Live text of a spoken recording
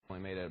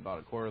made it about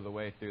a quarter of the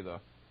way through the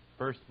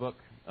first book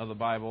of the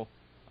Bible,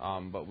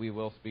 but we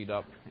will speed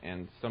up,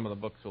 and some of the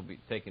books will be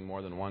taking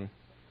more than one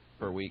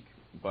per week.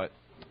 But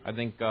I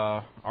think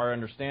our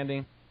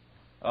understanding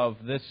of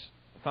this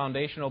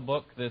foundational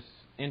book, this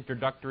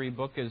introductory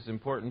book, is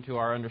important to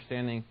our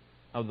understanding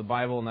of the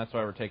Bible, and that's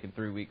why we're taking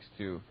 3 weeks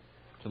to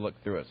look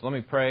through it. So let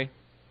me pray,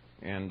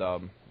 and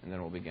then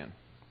we'll begin.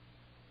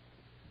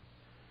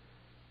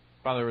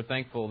 Father, we're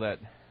thankful that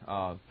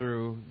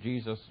through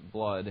Jesus'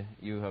 blood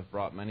you have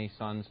brought many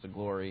sons to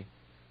glory.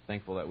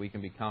 Thankful that we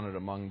can be counted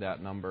among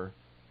that number.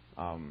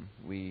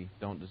 We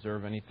don't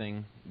deserve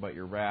anything but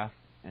your wrath,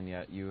 and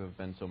yet you have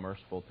been so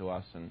merciful to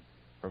us in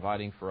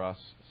providing for us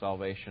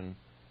salvation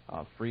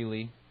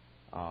freely,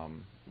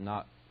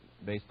 not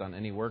based on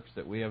any works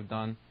that we have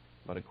done,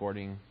 but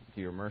according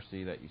to your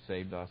mercy that you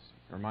saved us.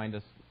 Remind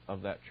us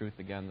of that truth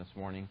again this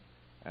morning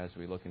as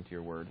we look into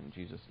your word. In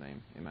Jesus'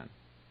 name, amen.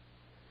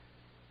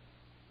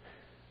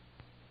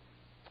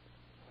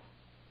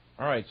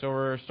 All right, so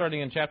we're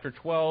starting in chapter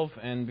 12,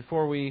 and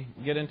before we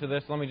get into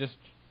this, let me just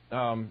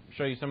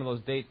show you some of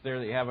those dates there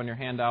that you have on your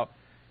handout.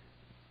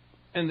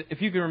 And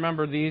if you can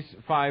remember these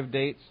 5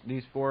 dates,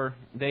 these 4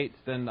 dates,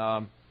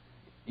 then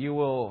you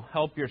will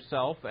help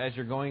yourself as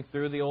you're going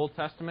through the Old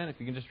Testament, if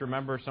you can just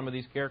remember some of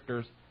these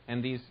characters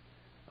and these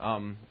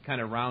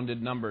kind of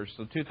rounded numbers.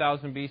 So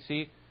 2000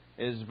 BC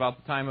is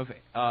about the time of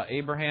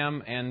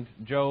Abraham, and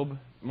Job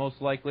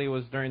most likely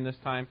was during this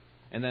time.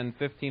 And then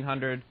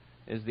 1500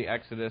 is the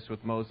Exodus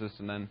with Moses,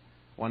 and then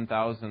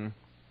 1000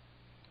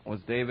 was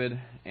David,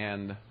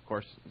 and of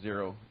course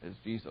 0 is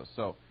Jesus.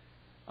 So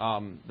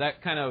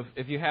that kind of,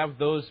 if you have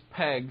those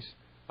pegs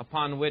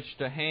upon which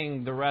to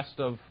hang the rest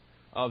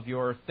of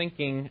your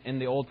thinking in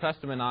the Old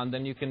Testament on,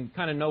 then you can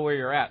kind of know where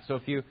you're at. So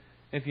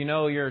if you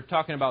know you're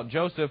talking about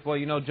Joseph, well,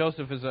 you know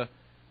Joseph is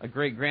a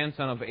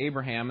great-grandson of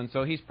Abraham, and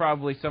so he's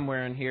probably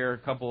somewhere in here a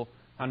couple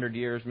hundred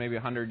years, maybe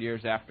 100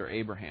 years after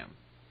Abraham.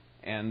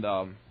 And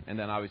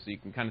then obviously you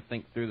can kind of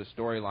think through the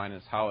storyline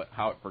as how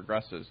it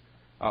progresses.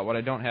 What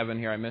I don't have in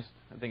here, I missed,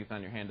 I think it's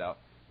on your handout,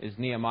 is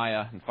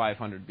Nehemiah in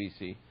 500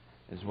 BC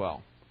as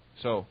well.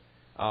 So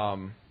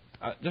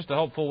just a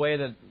helpful way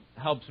that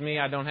helps me.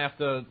 I don't have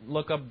to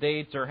look up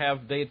dates or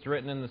have dates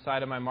written in the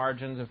side of my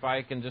margins. If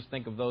I can just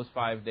think of those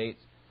 5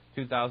 dates,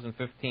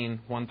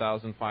 2015,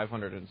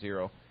 1500, and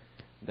 0,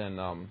 then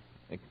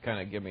it can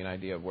kind of give me an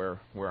idea of where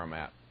I'm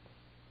at.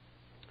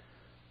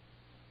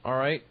 All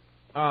right.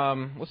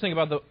 Let's think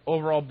about the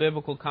overall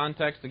biblical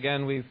context.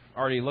 Again, we've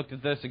already looked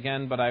at this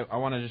again, but I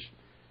want to just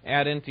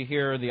add into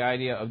here the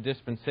idea of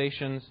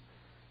dispensations.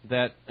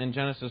 That in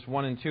Genesis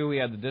 1 and 2 we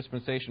had the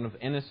dispensation of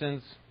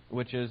innocence,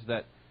 which is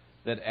that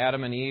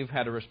Adam and Eve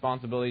had a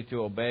responsibility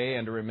to obey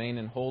and to remain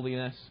in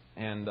holiness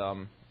and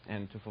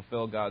to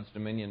fulfill God's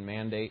dominion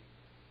mandate.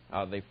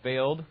 They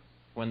failed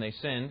when they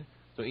sinned,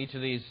 so each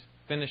of these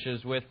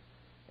finishes with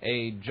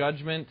a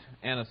judgment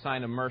and a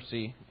sign of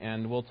mercy,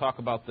 and we'll talk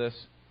about this.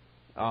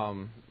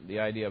 The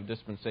idea of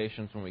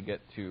dispensations when we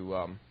get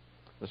to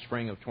the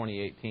spring of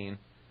 2018.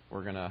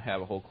 We're going to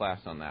have a whole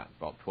class on that,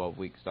 about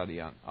 12-week study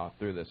on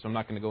through this. So I'm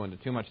not going to go into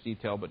too much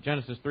detail, but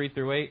Genesis 3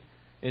 through 8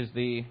 is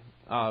the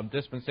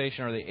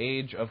dispensation or the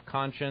age of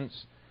conscience.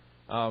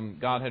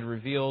 God had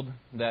revealed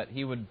that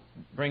He would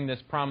bring this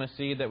promised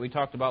seed that we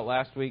talked about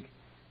last week,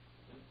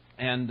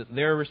 and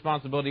their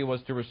responsibility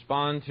was to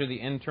respond to the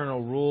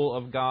internal rule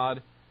of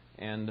God,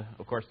 and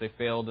of course they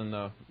failed, and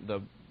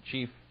the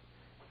chief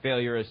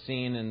failure is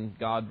seen in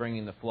God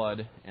bringing the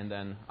flood, and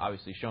then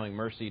obviously showing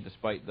mercy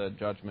despite the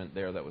judgment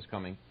there that was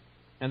coming.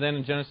 And then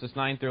in Genesis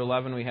 9 through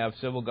 11, we have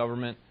civil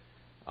government,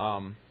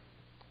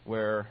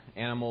 where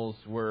animals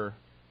were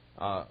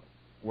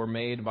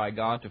made by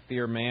God to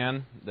fear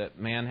man, that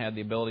man had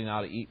the ability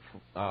now to eat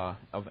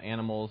of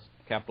animals.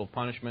 Capital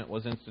punishment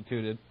was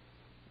instituted.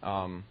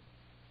 No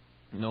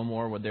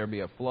more would there be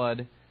a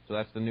flood. So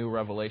that's the new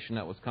revelation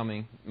that was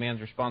coming.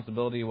 Man's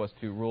responsibility was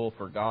to rule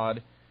for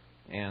God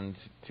and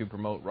to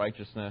promote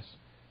righteousness,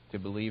 to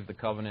believe the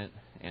covenant,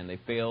 and they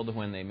failed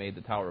when they made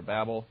the Tower of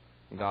Babel.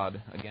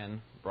 God,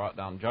 again, brought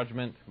down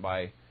judgment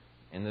by,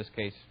 in this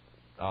case,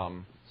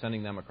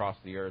 sending them across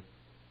the earth,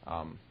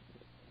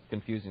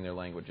 confusing their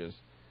languages.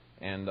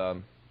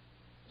 And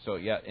so,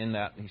 yet in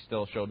that, He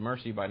still showed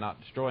mercy by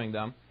not destroying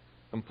them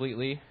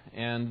completely.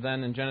 And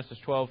then in Genesis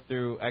 12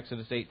 through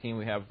Exodus 18,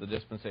 we have the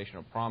dispensation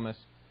of promise,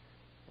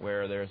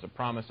 where there's a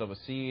promise of a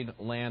seed,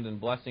 land, and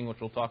blessing, which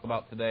we'll talk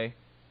about today.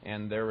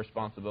 And their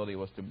responsibility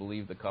was to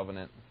believe the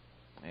covenant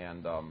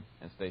and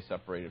stay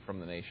separated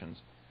from the nations.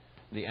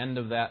 The end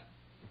of that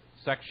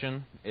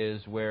section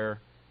is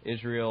where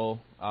Israel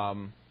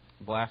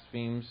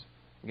blasphemes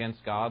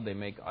against God. They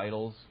make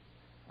idols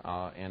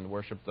and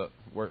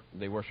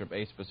they worship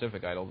a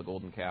specific idol, the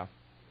golden calf,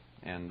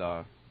 and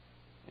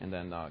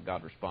then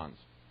God responds.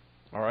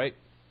 All right.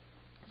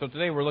 So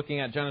today we're looking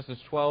at Genesis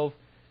 12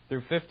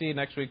 through 50.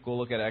 Next week we'll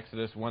look at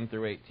Exodus 1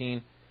 through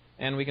 18.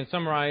 And we can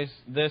summarize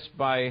this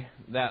by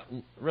that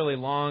really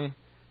long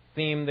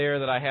theme there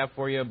that I have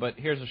for you. But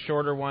here's a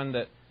shorter one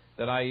that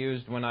I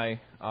used when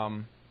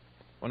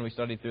we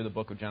studied through the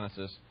book of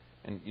Genesis.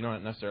 and you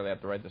don't necessarily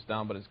have to write this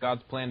down, but it's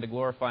God's plan to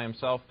glorify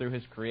Himself through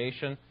His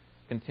creation,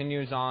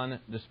 continues on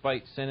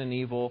despite sin and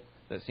evil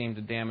that seem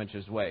to damage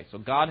His way. So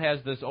God has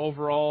this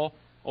overall,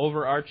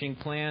 overarching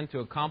plan to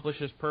accomplish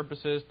His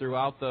purposes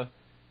throughout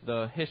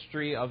the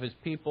history of His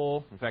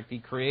people. In fact, He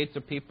creates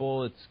a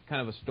people. It's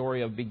kind of a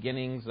story of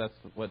beginnings. That's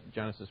what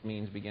Genesis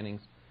means,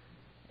 beginnings.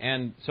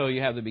 And so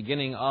you have the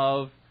beginning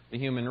of the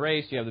human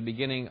race. You have the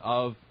beginning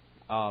of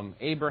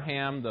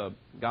Abraham,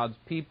 God's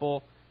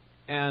people.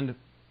 And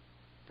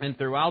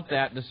throughout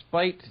that,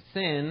 despite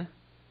sin,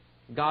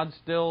 God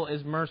still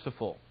is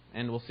merciful.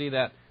 And we'll see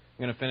that.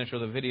 I'm going to finish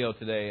with a video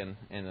today, and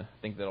I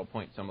think that'll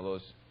point some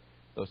of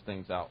those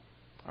things out.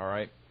 All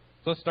right.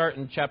 So let's start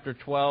in chapter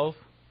 12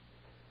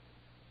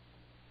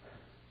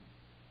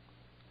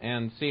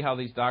 and see how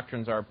these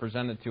doctrines are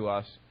presented to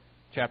us.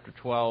 Chapter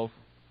 12.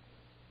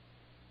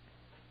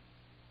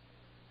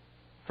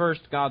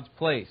 First, God's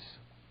place.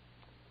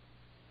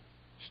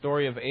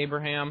 Story of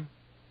Abraham,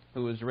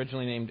 who was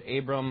originally named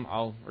Abram.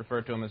 I'll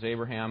refer to him as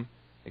Abraham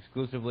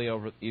exclusively,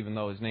 even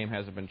though his name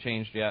hasn't been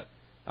changed yet.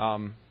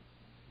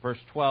 Verse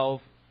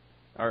 12,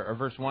 or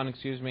verse 1,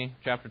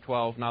 chapter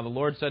 12. Now the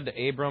Lord said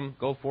to Abram,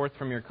 "Go forth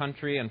from your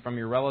country and from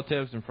your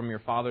relatives and from your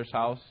father's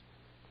house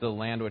to the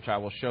land which I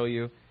will show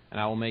you, and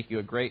I will make you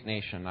a great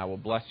nation. I will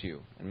bless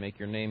you and make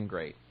your name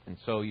great, and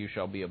so you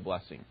shall be a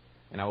blessing.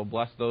 And I will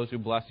bless those who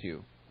bless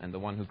you, and the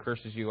one who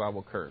curses you I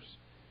will curse.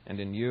 And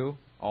in you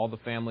all the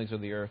families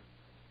of the earth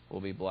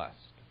will be blessed."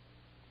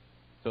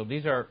 So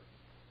these are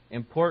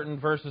important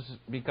verses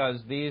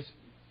because these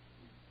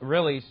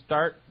really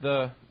start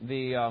the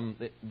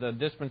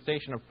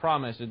dispensation of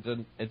promise.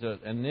 It's an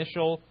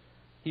initial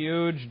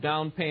huge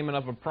down payment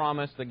of a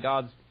promise that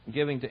God's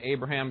giving to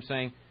Abraham,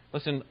 saying,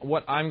 "Listen,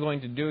 what I'm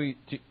going to do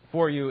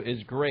for you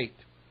is great,"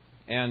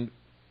 and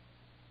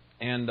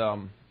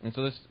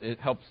so it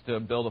helps to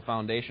build a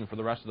foundation for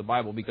the rest of the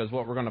Bible, because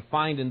what we're going to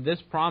find in this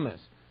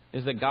promise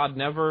is that God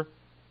never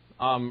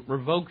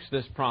revokes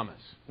this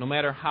promise. No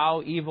matter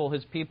how evil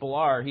His people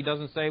are, He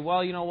doesn't say,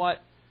 "Well, you know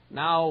what?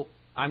 Now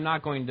I'm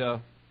not going to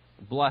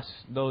bless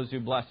those who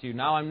bless you.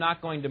 Now I'm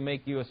not going to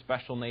make you a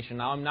special nation.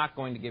 Now I'm not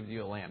going to give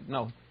you a land."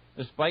 No.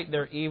 Despite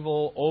their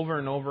evil over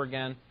and over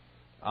again,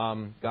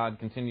 God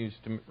continues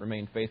to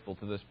remain faithful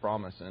to this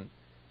promise,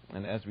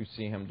 and as we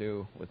see Him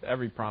do with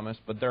every promise.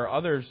 But there are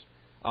others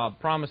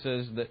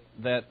promises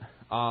that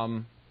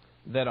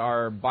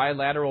are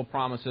bilateral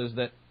promises,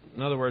 that,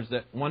 in other words,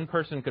 that one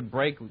person could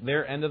break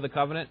their end of the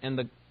covenant and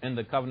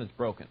the covenant's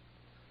broken.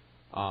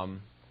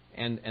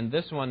 And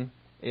this one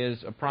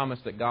is a promise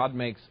that God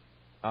makes,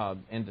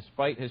 and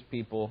despite His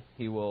people,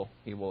 He will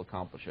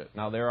accomplish it.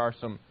 Now there are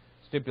some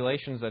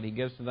stipulations that He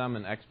gives to them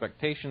and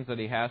expectations that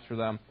He has for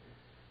them.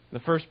 The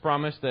first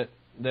promise that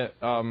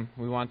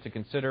we want to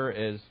consider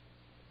is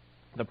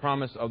the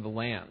promise of the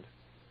land.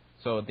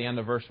 So at the end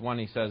of verse 1,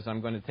 He says,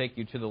 "I'm going to take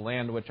you to the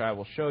land which I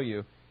will show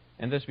you."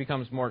 And this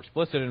becomes more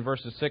explicit in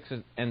verses 6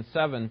 and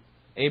 7.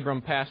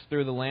 Abram passed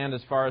through the land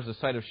as far as the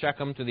site of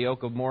Shechem to the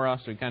oak of Moreh.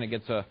 So he kind of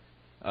gets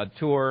a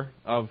tour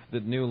of the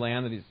new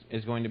land that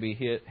is going to be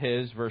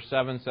his. Verse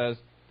 7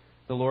 says,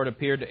 "The Lord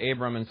appeared to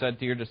Abram and said,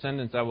 'To your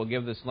descendants I will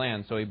give this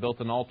land.' So he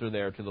built an altar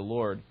there to the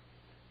Lord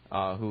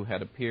who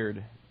had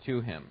appeared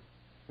to him."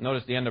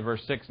 Notice the end of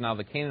verse 6, "Now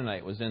the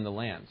Canaanite was in the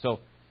land." So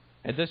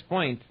at this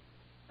point,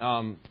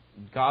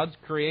 God's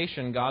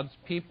creation, God's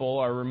people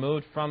are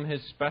removed from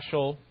His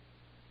special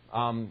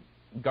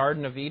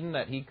Garden of Eden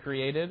that He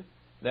created.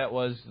 That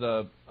was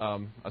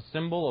a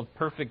symbol of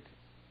perfect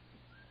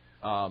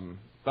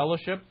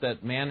fellowship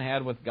that man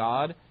had with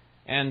God.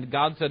 And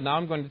God said, "Now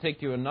I'm going to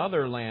take you to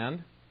another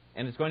land,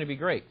 and it's going to be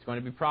great. It's going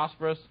to be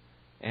prosperous,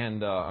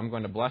 and I'm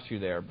going to bless you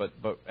there." But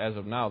as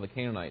of now, the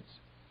Canaanites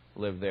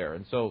live there.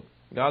 And so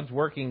God's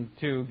working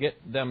to get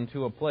them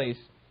to a place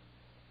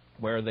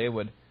where they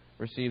would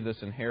receive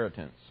this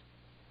inheritance.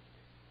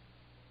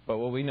 But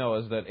what we know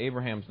is that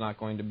Abraham's not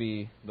going to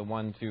be the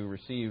one to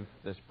receive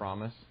this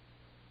promise.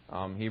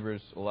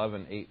 Hebrews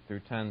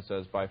 11:8-10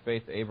 says, "By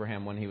faith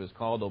Abraham, when he was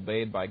called,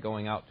 obeyed by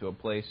going out to a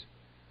place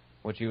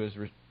which he was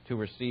to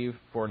receive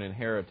for an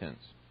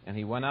inheritance. And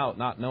he went out,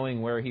 not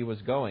knowing where he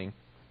was going.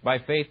 By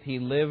faith he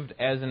lived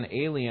as an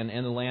alien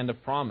in the land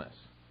of promise."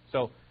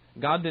 So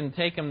God didn't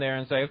take him there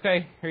and say,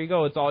 "Okay, here you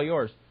go, it's all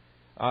yours."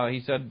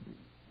 He said,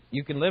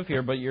 "You can live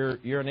here, but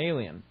you're an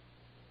alien."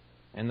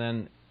 And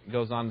then it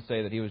goes on to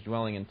say that he was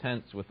dwelling in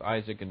tents with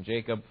Isaac and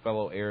Jacob,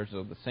 fellow heirs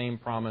of the same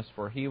promise,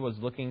 for he was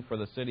looking for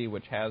the city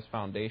which has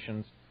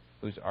foundations,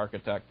 whose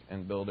architect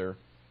and builder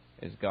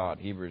is God.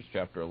 Hebrews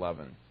chapter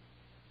 11.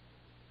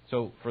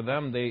 So for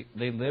them, they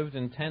lived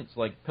in tents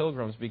like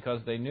pilgrims,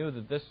 because they knew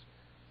that this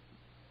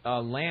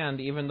land,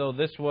 even though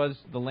this was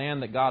the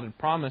land that God had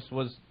promised,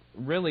 was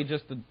really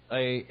just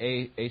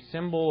a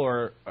symbol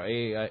or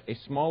a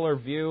smaller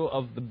view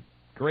of the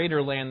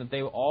greater land that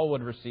they all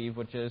would receive,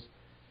 which is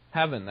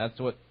heaven. That's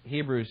what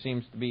Hebrews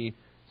seems to be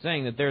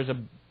saying, that there's a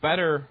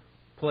better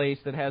place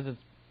that has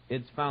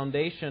its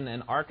foundation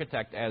and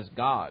architect as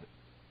God.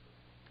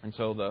 And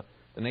so the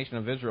nation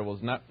of Israel was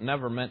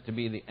never meant to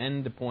be the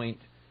end point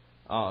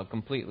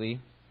completely.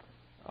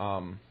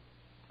 And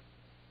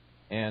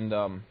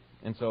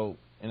so,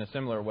 in a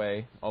similar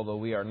way, although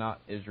we are not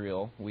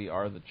Israel, we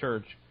are the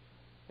church.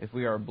 If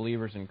we are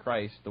believers in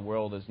Christ, the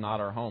world is not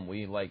our home.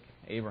 We, like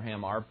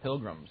Abraham, are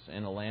pilgrims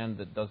in a land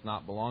that does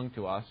not belong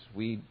to us.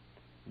 We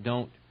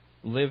don't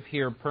live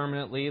here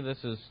permanently. This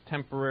is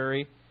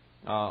temporary,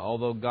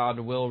 although God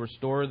will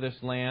restore this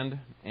land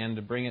and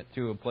to bring it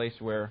to a place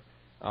where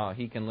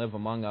He can live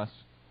among us.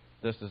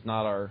 This is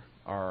not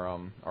our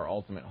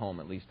ultimate home,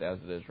 at least as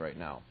it is right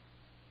now.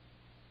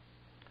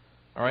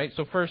 All right,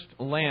 so first,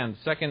 land.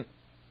 Second,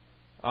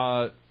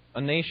 a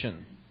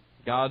nation.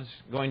 God's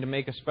going to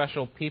make a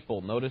special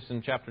people. Notice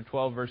in chapter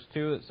 12, verse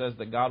 2, it says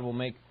that God will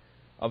make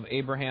of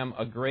Abraham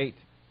a great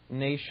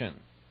nation.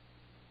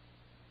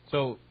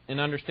 So,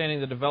 in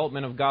understanding the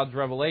development of God's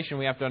revelation,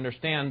 we have to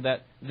understand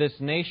that this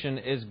nation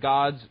is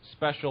God's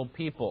special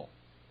people.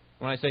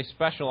 When I say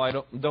special, I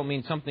don't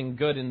mean something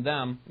good in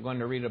them. I'm going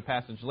to read a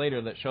passage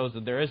later that shows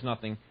that there is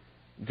nothing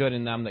good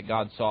in them that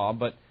God saw,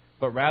 but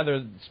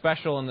rather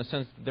special in the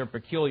sense that they're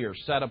peculiar,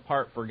 set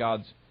apart for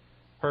God's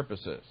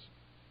purposes.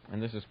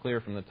 And this is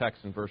clear from the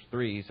text in verse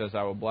 3. He says,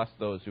 I will bless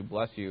those who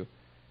bless you,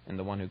 and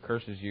the one who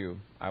curses you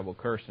I will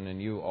curse, and in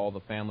you all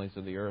the families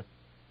of the earth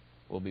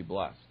will be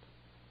blessed.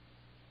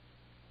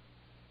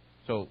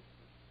 So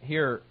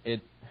here,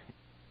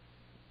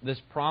 this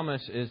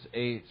promise is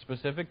a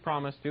specific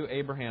promise to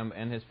Abraham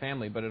and his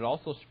family, but it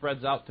also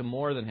spreads out to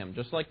more than him.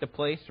 Just like the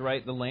place,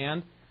 right, the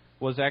land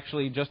was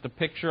actually just a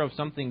picture of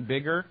something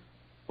bigger,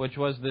 which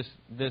was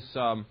this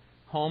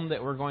home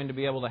that we're going to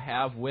be able to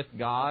have with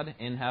God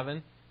in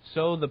heaven.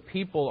 So the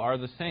people are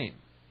the same.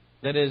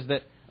 That is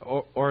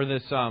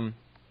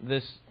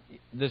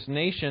this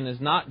nation is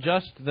not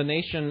just the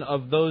nation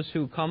of those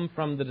who come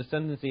from the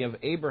descendancy of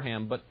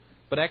Abraham, but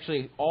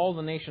actually all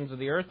the nations of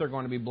the earth are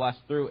going to be blessed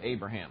through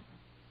Abraham.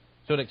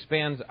 So it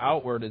expands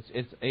outward.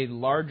 It's a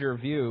larger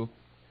view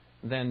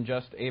than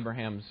just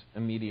Abraham's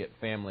immediate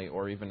family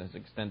or even his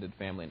extended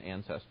family and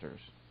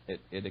ancestors.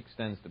 It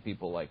extends to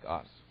people like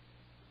us.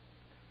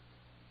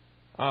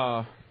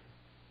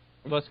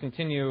 Let's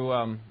continue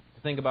to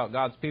think about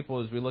God's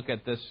people as we look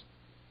at this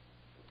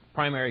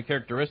primary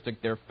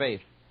characteristic, their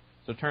faith.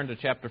 So turn to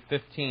chapter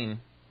 15.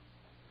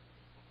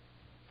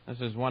 This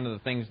is one of the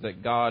things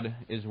that God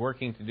is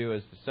working to do,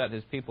 is to set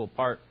His people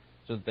apart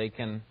so that they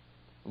can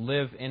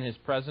live in His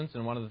presence.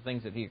 And one of the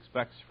things that He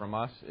expects from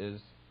us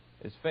is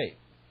faith.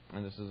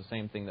 And this is the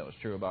same thing that was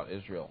true about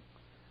Israel.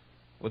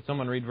 Would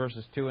someone read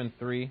verses 2 and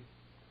 3,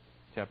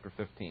 chapter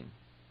 15?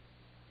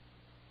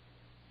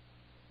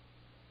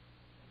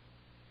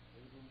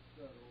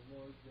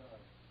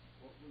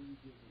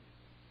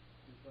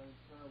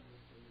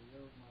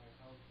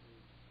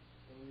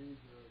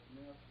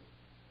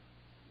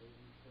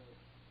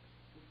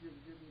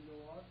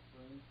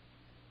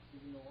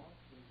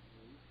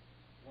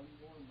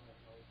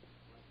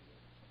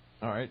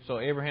 All right, so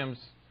Abraham's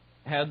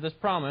had this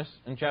promise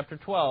in chapter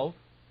 12,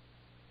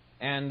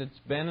 and it's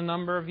been a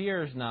number of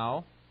years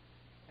now,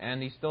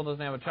 and he still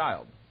doesn't have a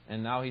child.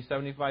 And now he's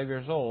 75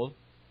 years old,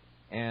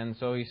 and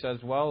so he says,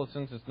 well,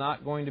 since it's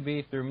not going to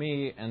be through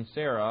me and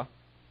Sarah,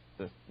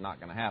 this is not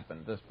going to happen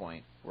at this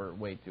point, we're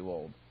way too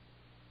old,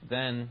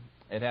 then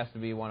it has to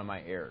be one of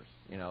my heirs.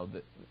 You know,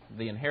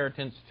 the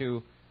inheritance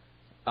to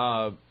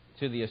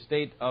the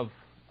estate of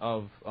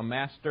a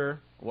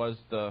master was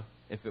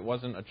if it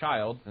wasn't a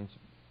child, since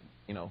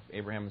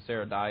Abraham and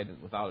Sarah died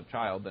without a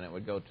child, then it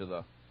would go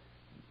to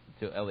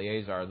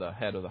Eleazar, the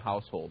head of the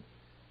household,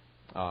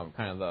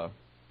 kind of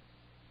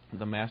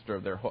the master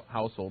of their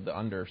household, the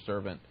under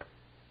servant.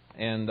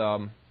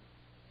 And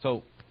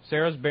so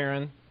Sarah's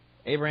barren.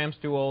 Abraham's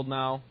too old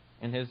now,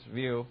 in his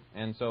view,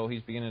 and so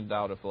he's beginning to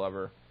doubt if he'll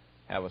ever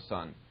have a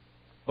son.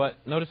 But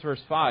notice verse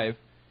 5,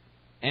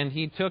 and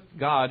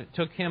God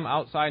took him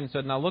outside and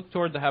said, now look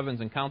toward the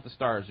heavens and count the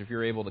stars, if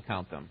you're able to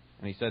count them.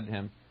 And he said to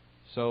him,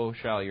 so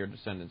shall your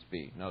descendants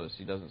be. Notice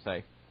he doesn't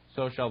say,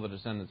 so shall the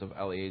descendants of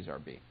Eleazar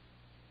be.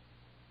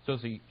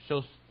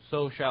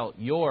 So shall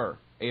your,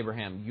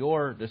 Abraham,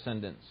 your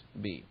descendants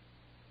be.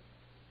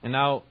 And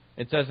now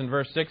it says in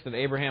verse 6 that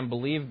Abraham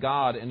believed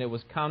God and it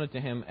was counted to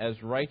him as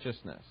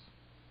righteousness.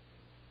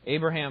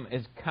 Abraham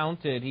is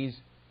counted,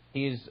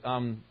 he's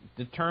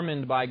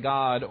determined by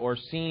God or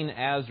seen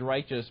as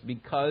righteous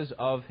because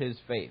of his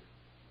faith.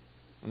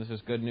 And this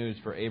is good news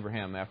for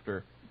Abraham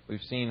after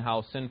we've seen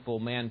how sinful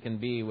man can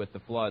be with the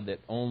flood, that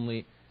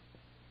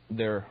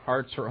their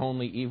hearts are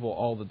only evil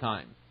all the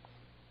time.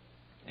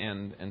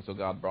 And so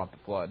God brought the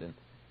flood.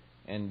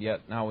 And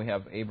yet now we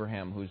have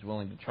Abraham who's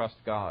willing to trust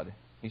God.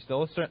 He's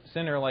still a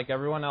sinner like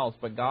everyone else,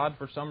 but God,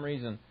 for some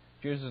reason,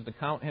 chooses to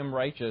count him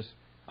righteous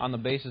on the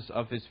basis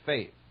of his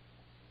faith.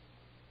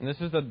 And this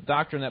is the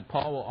doctrine that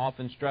Paul will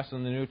often stress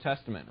in the New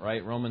Testament,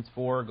 right? Romans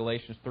 4,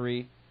 Galatians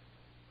 3.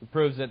 It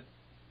proves that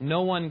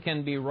no one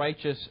can be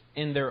righteous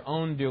in their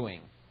own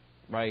doing,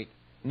 right?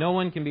 No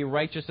one can be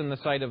righteous in the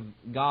sight of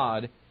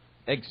God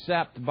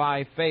except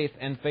by faith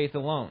and faith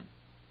alone.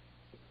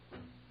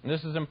 And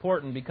this is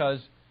important because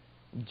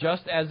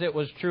just as it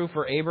was true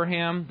for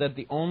Abraham that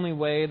the only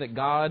way that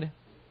God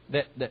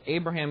that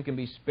Abraham can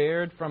be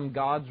spared from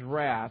God's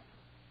wrath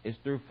is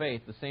through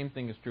faith. The same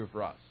thing is true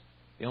for us.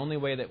 The only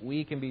way that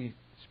we can be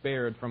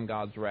spared from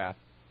God's wrath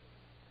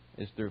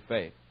is through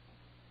faith.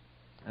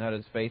 And that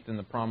is faith in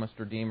the promised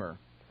Redeemer,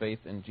 faith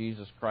in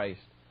Jesus Christ,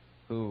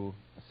 who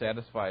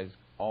satisfies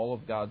all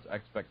of God's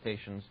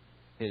expectations,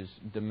 His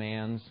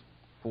demands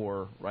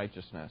for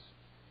righteousness.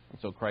 And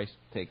so Christ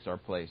takes our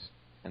place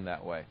in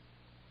that way.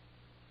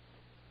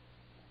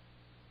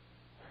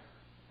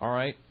 All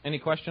right. Any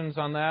questions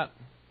on that?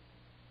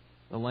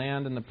 The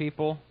land and the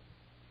people?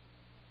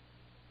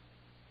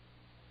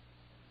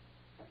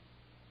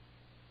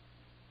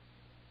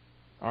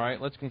 All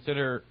right, let's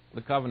consider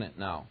the covenant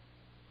now.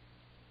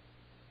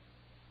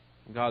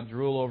 God's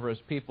rule over His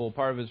people,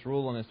 part of His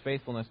rule and His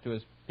faithfulness to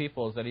His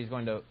people is that He's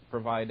going to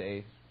provide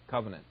a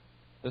covenant.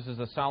 This is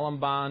a solemn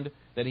bond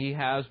that He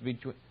has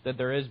that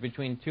there is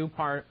between two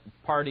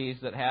parties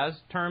that has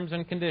terms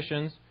and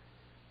conditions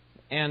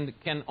and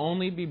can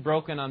only be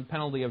broken on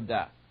penalty of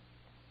death.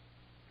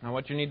 Now,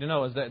 what you need to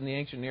know is that in the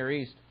ancient Near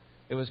East,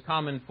 it was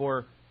common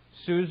for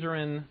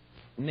suzerain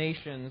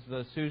nations,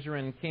 the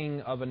suzerain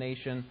king of a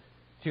nation,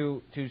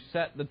 to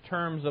set the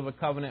terms of a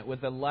covenant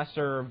with a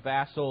lesser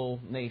vassal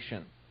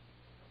nation.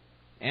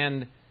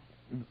 And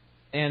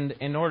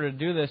in order to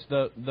do this,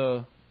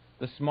 the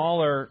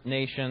smaller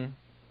nation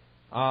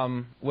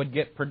would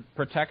get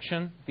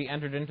protection. If he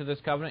entered into this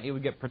covenant, he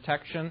would get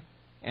protection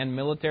and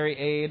military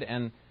aid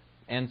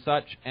and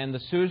such. And the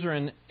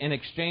suzerain, in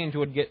exchange,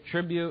 would get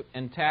tribute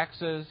and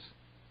taxes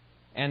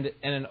and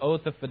an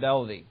oath of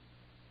fidelity.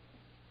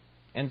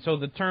 And so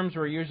the terms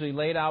were usually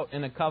laid out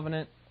in a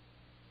covenant.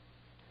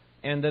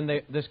 And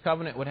then this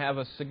covenant would have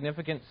a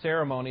significant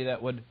ceremony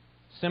that would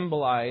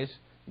symbolize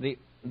the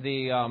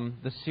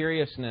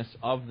seriousness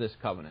of this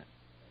covenant.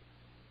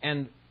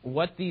 And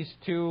what these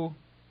two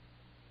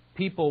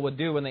people would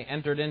do when they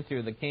entered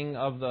into, the king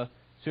of the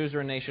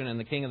suzerain nation and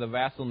the king of the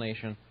vassal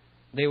nation,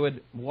 they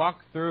would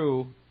walk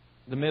through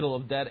the middle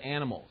of dead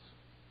animals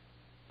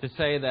to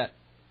say that,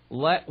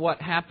 let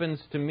what happens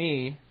to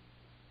me,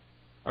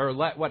 or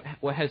let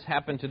what has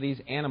happened to these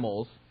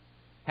animals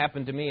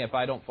happen to me if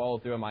I don't follow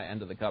through on my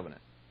end of the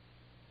covenant.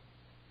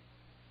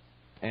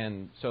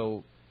 And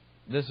so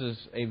this is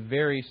a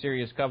very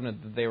serious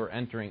covenant that they were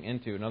entering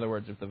into. In other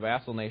words, if the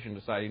vassal nation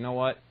decided, you know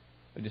what,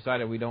 we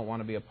decided we don't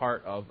want to be a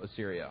part of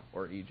Assyria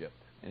or Egypt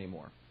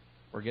anymore.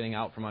 We're getting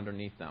out from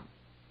underneath them.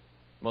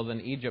 Well,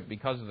 then Egypt,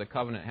 because of the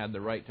covenant, had the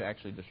right to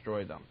actually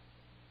destroy them.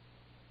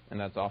 And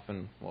that's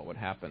often what would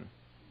happen.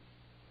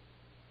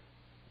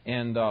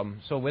 And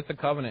so with the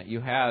covenant, you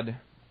had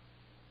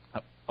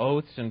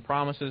oaths and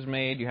promises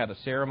made. You had a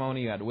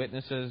ceremony. You had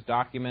witnesses,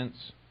 documents,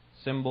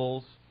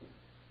 symbols.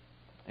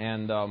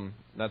 And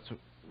that's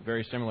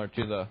very similar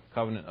to the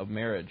covenant of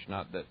marriage.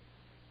 Not that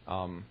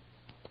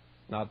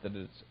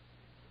it's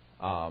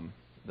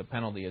the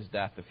penalty is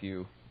death if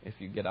you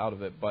get out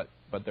of it, but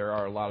there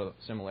are a lot of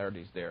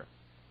similarities there.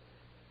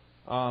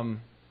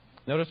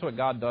 Notice what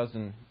God does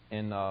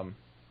in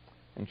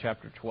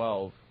chapter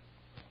 12.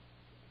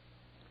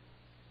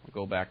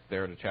 We'll go back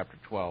there to chapter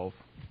 12.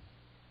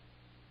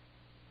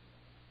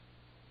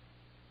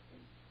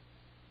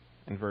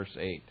 In verse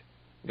 8.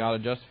 God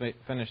had just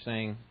finished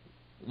saying,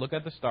 look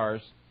at the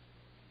stars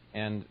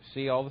and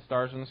see all the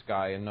stars in the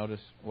sky and notice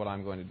what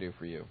I'm going to do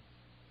for you.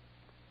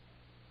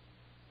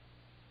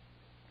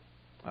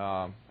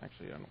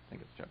 Actually, I don't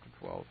think it's chapter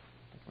 12.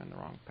 I think I'm in the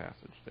wrong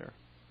passage there.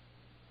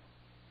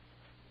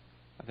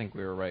 I think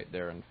we were right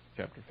there in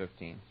chapter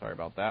 15. Sorry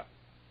about that.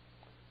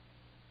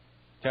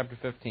 Chapter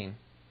 15.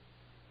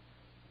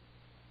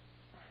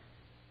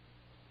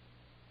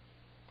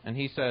 And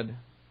he said,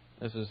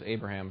 this is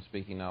Abraham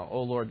speaking now,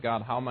 O Lord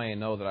God, how may I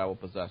know that I will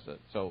possess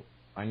it? So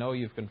I know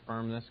you've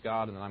confirmed this,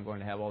 God, and that I'm going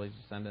to have all these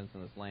descendants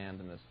in this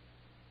land and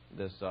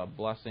this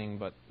blessing,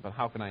 but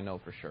how can I know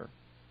for sure?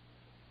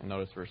 And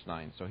notice verse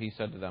 9. So he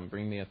said to them,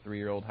 bring me a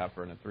 3-year-old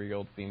heifer and a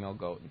 3-year-old female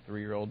goat and a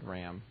 3-year-old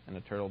ram and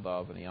a turtle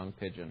dove and a young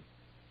pigeon.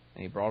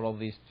 And he brought all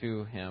these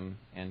to him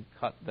and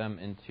cut them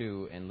in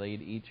two and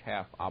laid each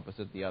half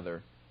opposite the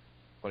other,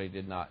 but he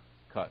did not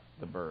cut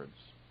the birds.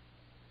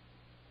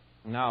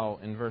 Now,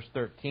 in verse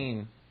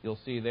 13, you'll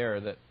see there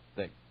that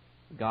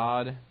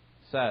God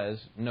says,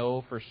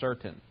 know for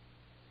certain.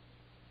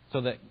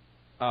 So that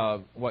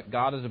what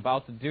God is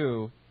about to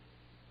do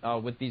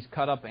with these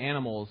cut-up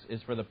animals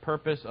is for the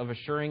purpose of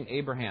assuring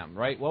Abraham,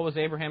 right? What was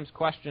Abraham's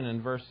question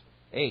in verse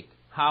 8?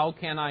 How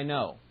can I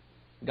know?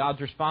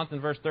 God's response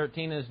in verse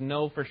 13 is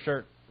know for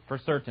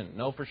certain,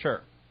 know for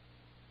sure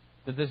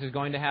that this is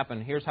going to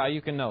happen. Here's how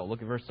you can know.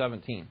 Look at verse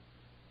 17.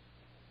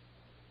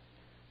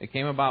 It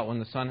came about when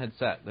the sun had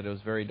set that it was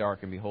very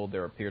dark, and behold,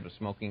 there appeared a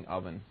smoking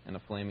oven and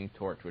a flaming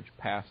torch which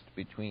passed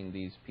between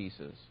these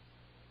pieces.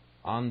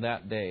 On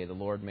that day the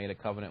Lord made a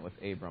covenant with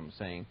Abram,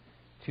 saying,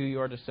 to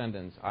your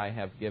descendants I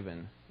have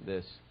given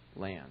this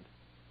land.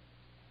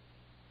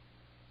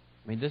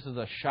 I mean, this is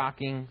a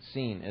shocking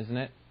scene, isn't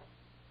it?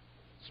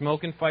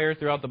 Smoke and fire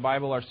throughout the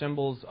Bible are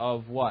symbols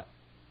of what?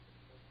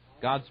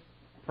 God's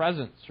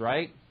presence,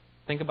 right?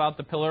 Think about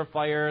the pillar of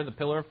fire, the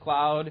pillar of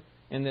cloud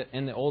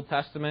in the Old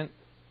Testament,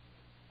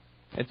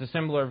 it's a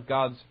symbol of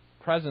God's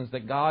presence,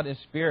 that God is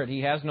spirit.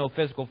 He has no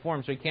physical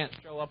form, so He can't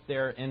show up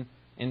there in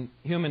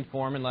human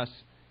form unless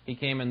He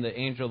came in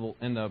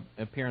the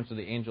appearance of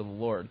the angel of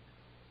the Lord.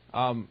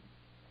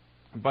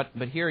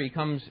 But here He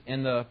comes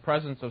in the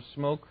presence of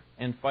smoke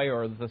and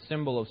fire, or the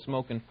symbol of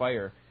smoke and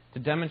fire, to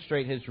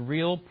demonstrate His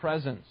real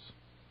presence.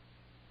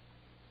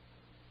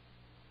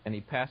 And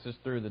He passes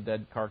through the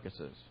dead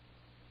carcasses.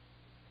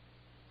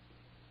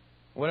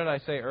 What did I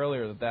say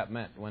earlier that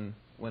meant when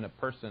a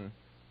person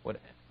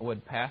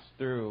would pass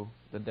through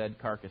the dead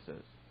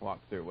carcasses, walk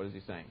through? What is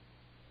He saying?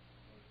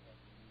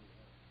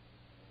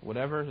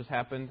 Whatever has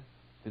happened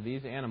to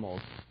these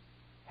animals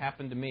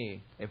happened to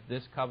me if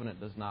this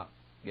covenant does not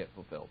get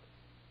fulfilled.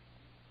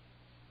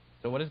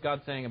 So what is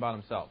God saying about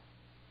Himself?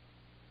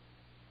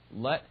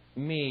 Let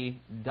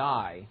me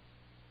die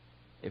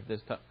if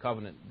this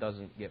covenant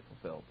doesn't get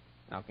fulfilled.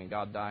 Now, can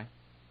God die?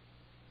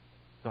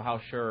 So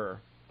how sure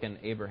can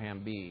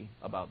Abraham be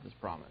about this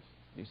promise?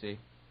 Do you see?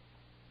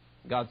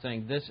 God's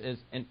saying this is...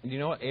 And do you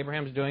know what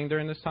Abraham's doing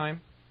during this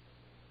time?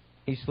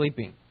 He's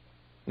sleeping.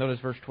 Notice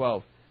verse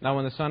 12. Now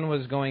when the sun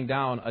was going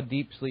down, a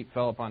deep sleep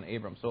fell upon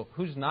Abram. So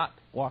who's not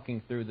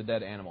walking through the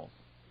dead animals?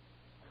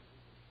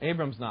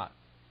 Abram's not.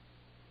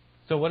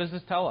 So what does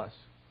this tell us?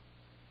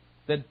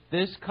 That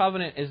this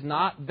covenant is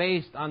not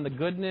based on the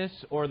goodness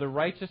or the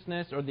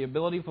righteousness or the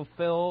ability to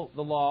fulfill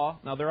the law.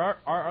 Now, there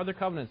are other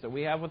covenants that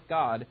we have with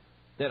God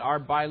that are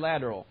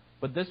bilateral,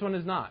 but this one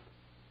is not.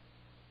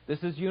 This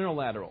is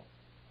unilateral.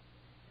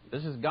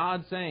 This is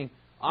God saying,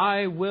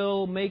 I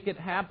will make it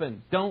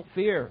happen. Don't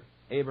fear,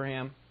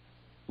 Abraham.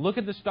 Look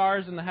at the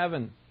stars in the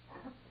heaven.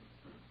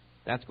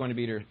 That's going to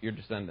be your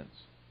descendants.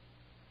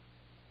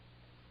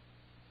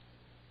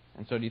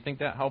 And so do you think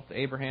that helped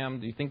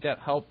Abraham? Do you think that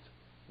helped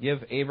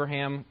give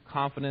Abraham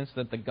confidence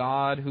that the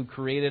God who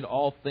created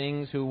all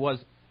things, who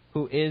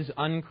is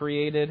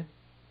uncreated,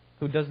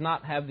 who does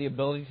not have the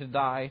ability to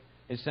die,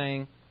 is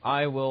saying,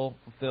 I will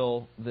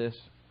fulfill this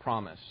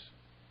promise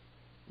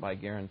by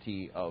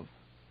guarantee of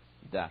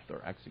death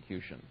or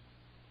execution?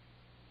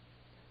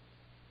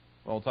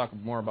 Well, we'll talk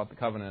more about the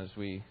covenant as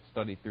we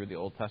study through the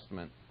Old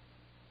Testament.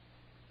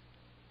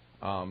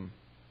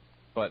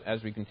 But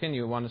as we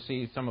continue, we want to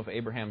see some of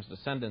Abraham's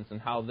descendants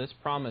and how this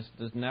promise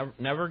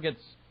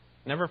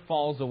never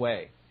falls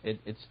away.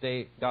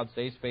 God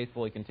stays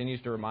faithful. He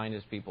continues to remind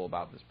His people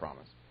about this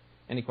promise.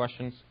 Any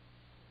questions?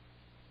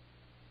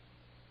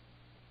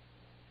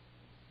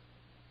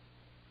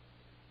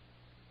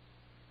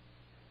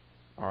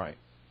 All right.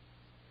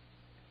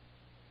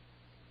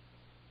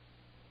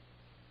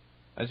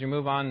 As you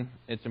move on,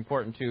 it's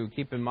important to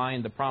keep in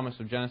mind the promise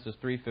of Genesis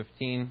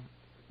 3:15.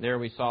 There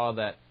we saw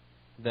that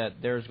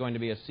there's going to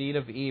be a seed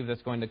of Eve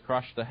that's going to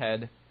crush the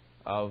head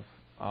of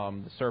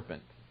the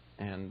serpent,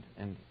 and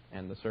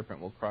the serpent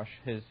will crush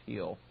his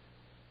heel.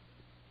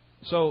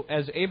 So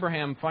as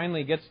Abraham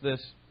finally gets this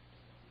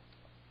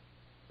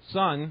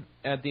son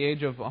at the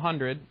age of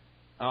 100,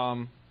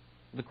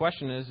 the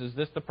question is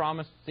this the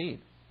promised seed?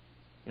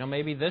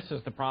 Maybe this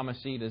is the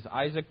promised seed. Is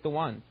Isaac the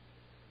one?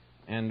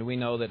 And we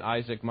know that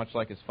Isaac, much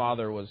like his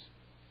father, was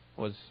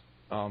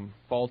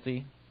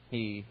faulty.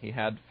 He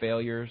had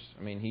failures.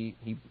 I mean,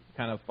 he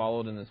kind of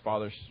followed in his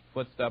father's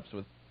footsteps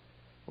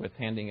with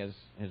handing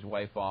his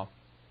wife off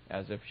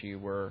as if she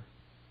were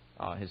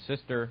his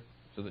sister,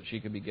 so that she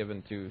could be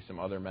given to some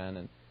other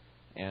men,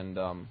 and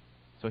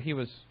so he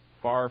was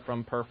far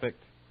from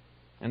perfect.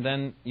 And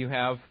then you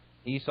have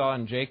Esau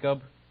and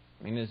Jacob.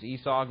 I mean, is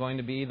Esau going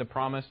to be the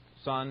promised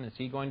son? Is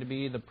he going to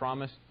be the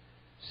promised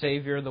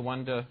Savior, the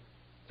one to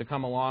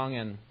come along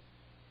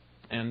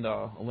and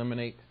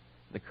eliminate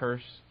the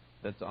curse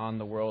that's on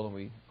the world? And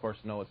we, of course,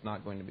 know it's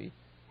not going to be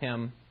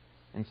him.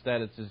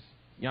 Instead, it's his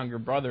younger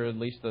brother. At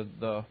least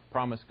the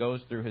promise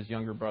goes through his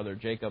younger brother,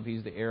 Jacob.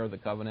 He's the heir of the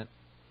covenant.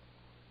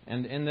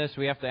 And in this,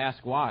 we have to ask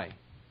why.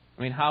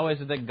 I mean, how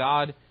is it that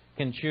God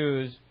can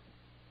choose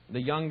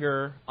the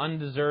younger,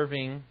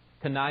 undeserving,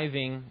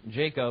 conniving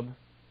Jacob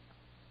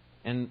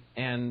and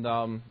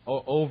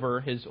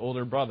over his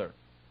older brother?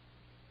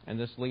 And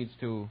this leads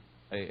to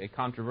a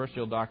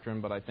controversial doctrine,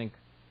 but I think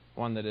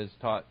one that is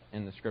taught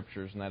in the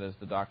Scriptures, and that is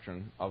the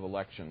doctrine of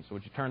election. So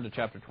would you turn to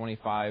chapter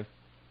 25?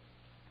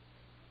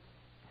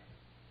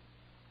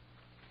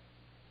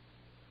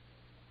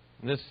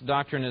 This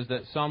doctrine is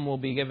that some will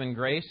be given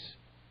grace,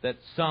 that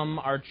some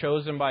are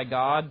chosen by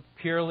God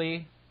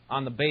purely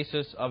on the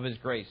basis of His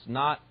grace,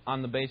 not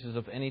on the basis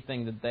of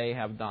anything that they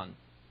have done.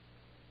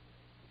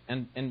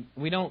 And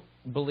we don't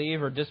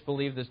believe or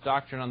disbelieve this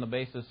doctrine on the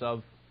basis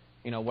of,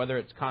 whether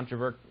it's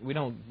controversial. We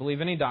don't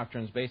believe any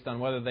doctrines based on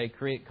whether they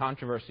create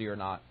controversy or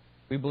not.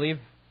 We believe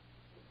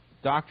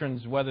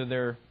doctrines whether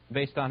they're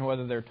based on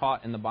whether they're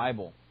taught in the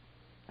Bible.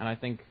 And I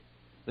think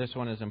this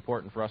one is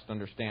important for us to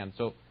understand.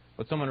 So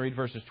would someone read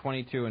verses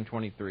 22 and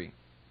 23?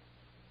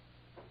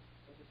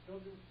 But the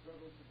children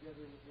struggled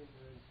together within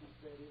her, and she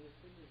said, If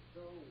it is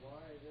so,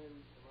 why then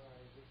am I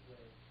this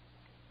way?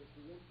 But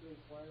she went to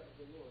inquire of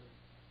the Lord.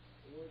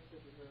 The Lord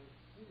said to her,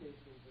 2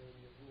 nations are in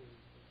your womb,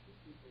 and 2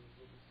 kings people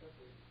will be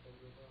separated from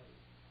your body.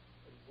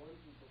 And one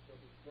people shall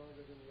be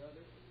stronger than the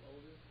other, and the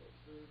older shall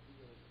serve the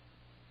younger.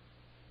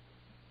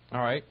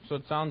 All right, so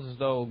it sounds as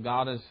though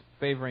God is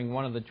favoring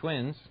one of the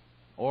twins,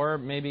 or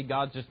maybe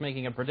God's just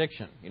making a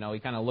prediction. You know, he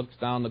kind of looks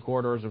down the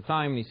corridors of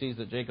time and he sees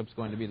that Jacob's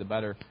going to be the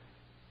better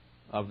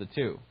of the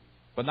two.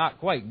 But not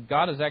quite.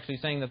 God is actually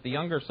saying that the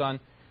younger son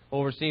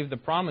will receive the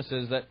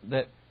promises,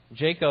 that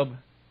Jacob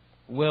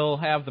will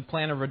have the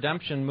plan of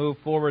redemption move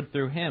forward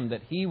through him,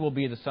 that he will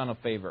be the son of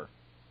favor.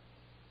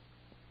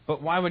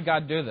 But why would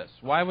God do this?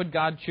 Why would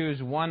God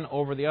choose one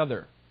over the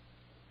other?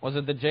 Was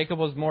it that Jacob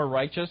was more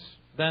righteous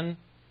than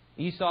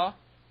Esau?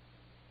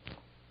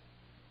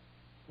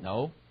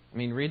 No. I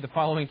mean, read the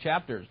following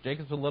chapters.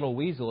 Jacob's a little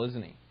weasel,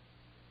 isn't he?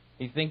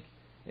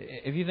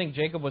 If you think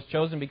Jacob was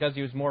chosen because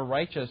he was more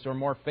righteous or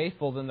more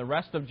faithful, then the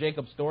rest of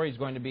Jacob's story is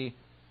going to be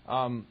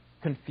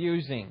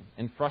confusing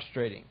and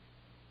frustrating.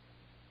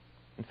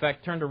 In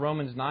fact, turn to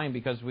Romans 9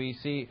 because we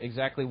see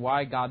exactly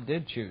why God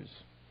did choose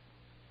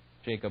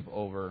Jacob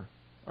over,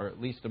 or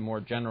at least a more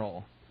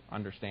general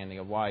understanding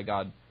of why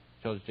God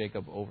chose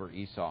Jacob over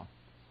Esau.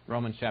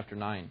 Romans chapter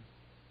 9.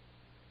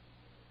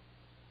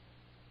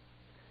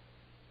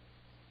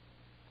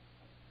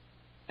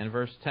 And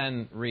verse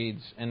 10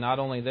 reads, "And not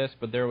only this,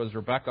 but there was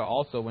Rebekah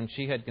also, when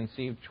she had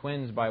conceived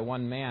twins by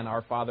one man,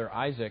 our father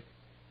Isaac.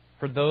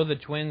 For though the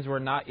twins were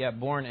not yet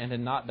born and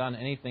had not done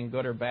anything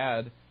good or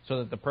bad, so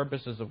that the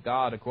purposes of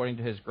God according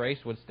to His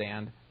grace would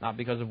stand, not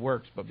because of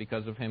works, but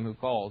because of Him who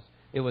calls,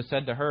 it was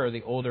said to her,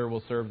 the older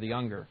will serve the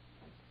younger.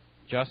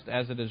 Just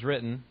as it is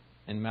written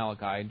in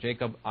Malachi,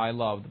 Jacob I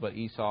loved, but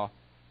Esau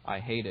I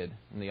hated."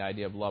 And the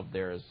idea of love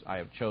there is I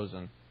have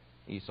chosen,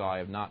 Esau I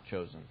have not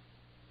chosen.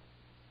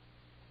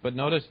 But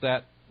notice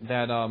that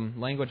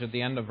language at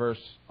the end of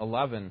verse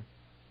 11.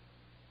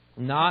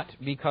 Not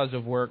because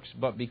of works,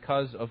 but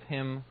because of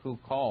Him who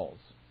calls.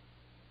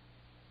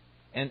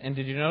 And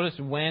did you notice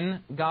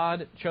when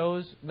God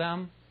chose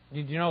them?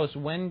 Did you notice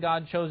when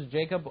God chose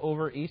Jacob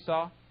over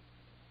Esau?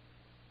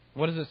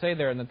 What does it say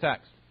there in the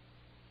text?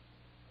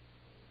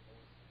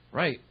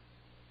 Right.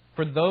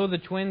 For though the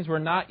twins were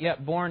not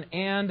yet born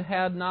and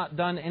had not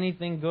done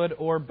anything good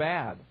or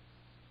bad.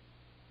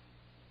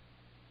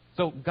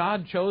 So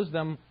God chose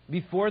them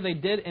before they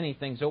did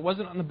anything. So it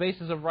wasn't on the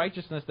basis of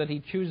righteousness that He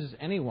chooses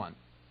anyone.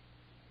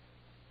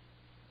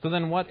 So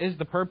then what is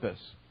the purpose?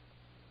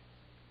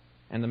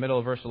 And the middle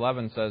of verse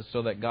 11 says,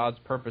 so that God's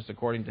purpose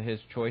according to His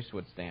choice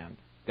would stand.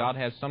 God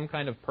has some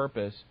kind of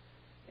purpose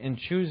in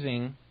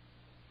choosing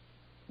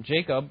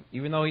Jacob,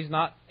 even though he's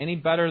not any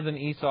better than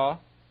Esau,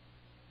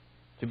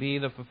 to be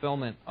the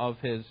fulfillment of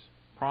His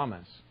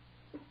promise.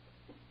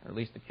 Or at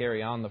least to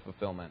carry on the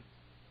fulfillment.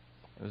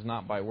 It was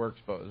not by works,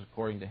 but it was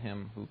according to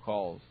Him who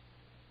calls.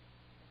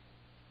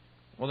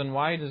 Well, then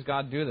why does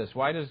God do this?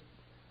 Why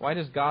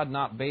does God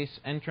not base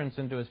entrance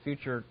into His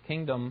future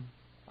kingdom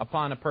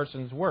upon a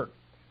person's works?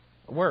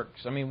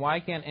 I mean, why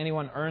can't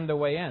anyone earn their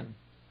way in?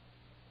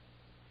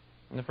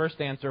 And the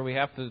first answer we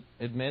have to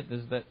admit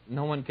is that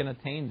no one can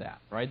attain that,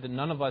 right? That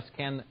none of us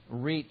can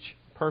reach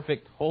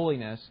perfect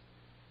holiness.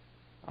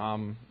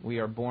 We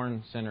are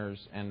born sinners,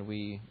 and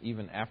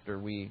even after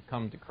we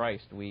come to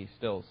Christ, we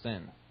still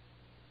sin.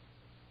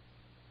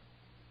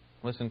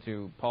 Listen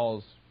to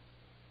Paul's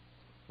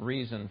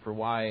reason for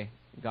why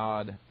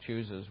God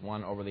chooses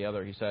one over the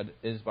other. He said,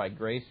 "It is by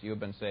grace you have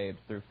been saved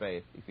through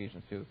faith,"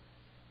 Ephesians 2,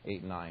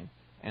 8 and 9.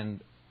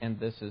 And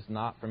this is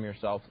not from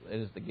yourself, it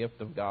is the gift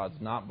of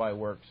God, not by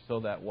works, so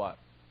that what?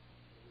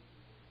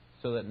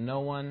 So that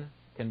no one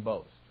can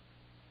boast.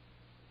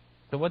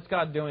 So what's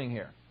God doing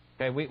here?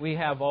 Okay, we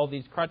have all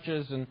these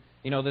crutches and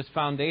this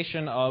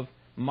foundation of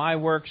my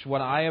works,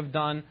 what I have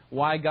done,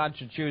 why God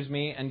should choose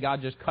me, and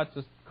God just cuts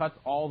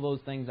all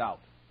those things out.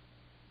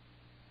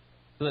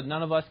 So that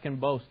none of us can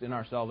boast in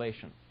our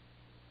salvation.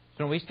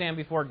 So when we stand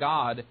before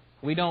God,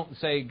 we don't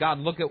say, God,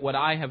 look at what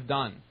I have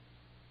done.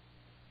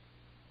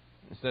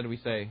 Instead we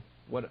say,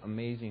 what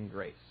amazing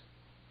grace.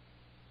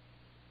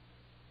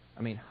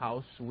 I mean,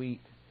 how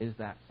sweet is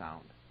that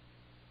sound?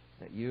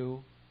 That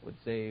you would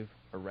save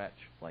a wretch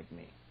like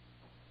me.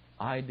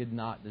 I did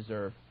not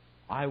deserve.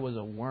 I was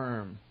a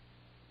worm,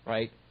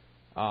 right,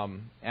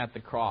 at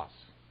the cross,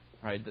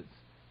 right?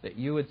 That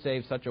you would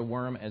save such a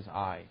worm as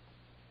I.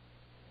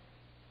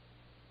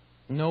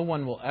 No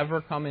one will ever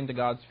come into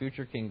God's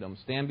future kingdom,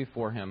 stand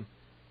before Him,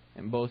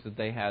 and boast that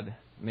they had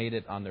made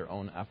it on their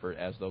own effort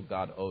as though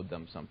God owed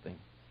them something.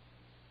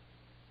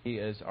 He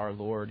is our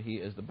Lord. He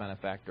is the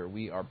benefactor.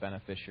 We are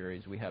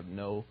beneficiaries. We have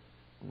no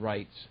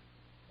rights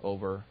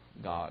over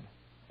God.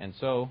 And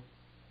so,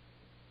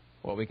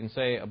 what we can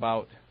say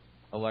about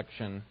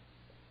election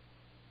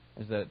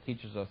is that it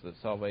teaches us that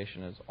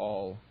salvation is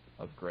all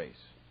of grace.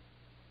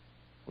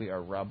 We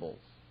are rebels.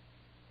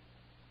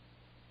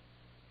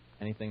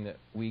 Anything that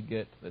we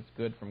get that's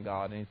good from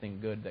God, anything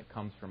good that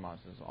comes from us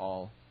is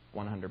all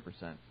 100%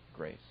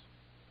 grace.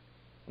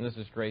 And this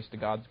is grace to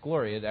God's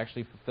glory. It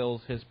actually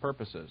fulfills His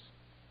purposes.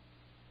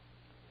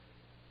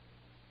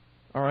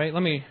 All right,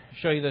 let me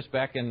show you this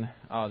back in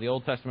the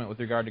Old Testament with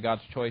regard to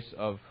God's choice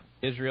of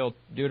Israel,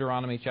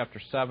 Deuteronomy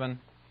chapter 7.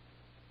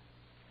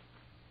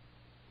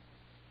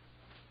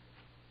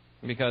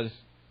 Because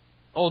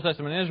Old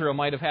Testament Israel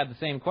might have had the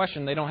same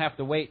question. They don't have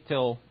to wait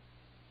till,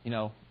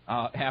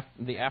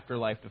 the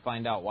afterlife to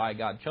find out why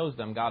God chose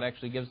them. God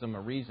actually gives them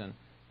a reason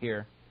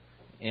here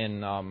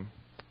in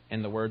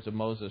the words of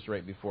Moses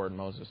right before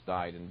Moses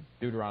died in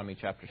Deuteronomy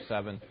chapter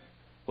 7.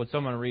 Would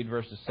someone read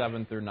verses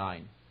 7 through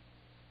 9?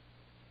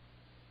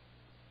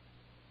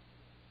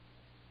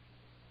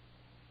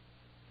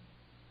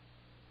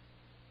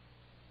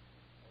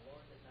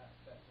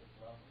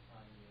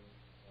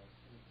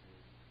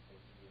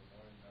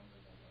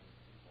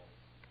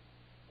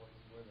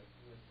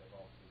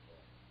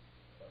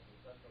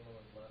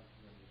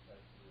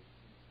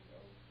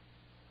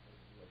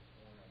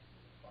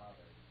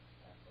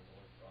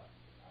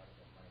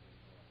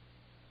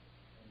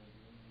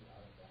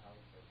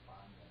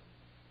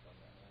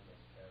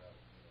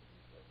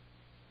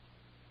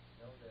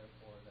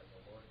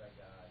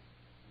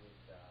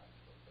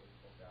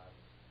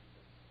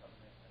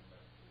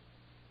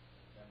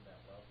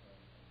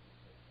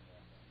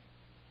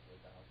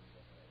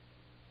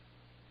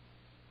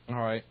 All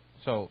right.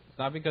 So it's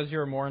not because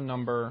you're more in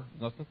number.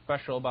 Nothing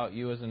special about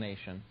you as a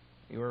nation.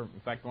 You were,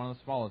 in fact, one of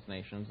the smallest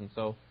nations, and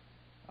so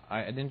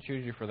I didn't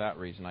choose you for that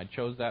reason. I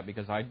chose that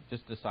because I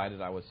just decided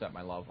I would set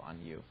my love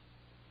on you.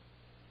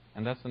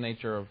 And that's the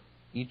nature of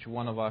each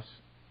one of us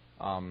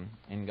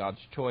in God's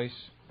choice,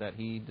 that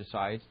He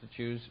decides to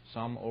choose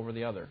some over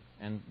the other.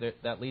 And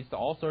that leads to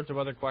all sorts of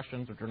other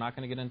questions, which we're not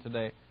going to get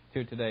into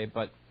today.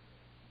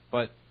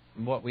 But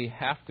what we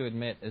have to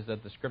admit is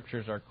that the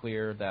Scriptures are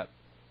clear that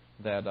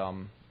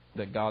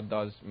God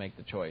does make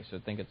the choice. I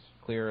think it's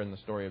clear in the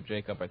story of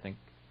Jacob. I think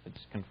it's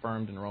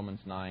confirmed in Romans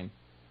 9.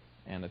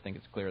 And I think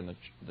it's clear in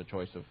the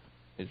choice of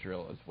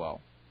Israel as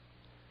well.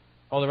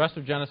 The rest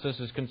of Genesis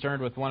is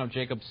concerned with one of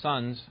Jacob's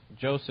sons,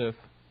 Joseph.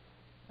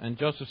 And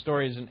Joseph's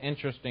story is an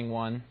interesting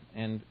one.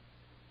 And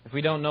if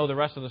we don't know the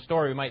rest of the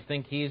story, we might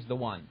think he's the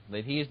one,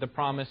 that he's the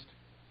promised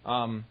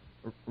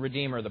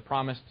Redeemer, the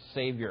promised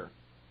Savior.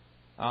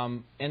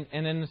 And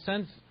in a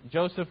sense,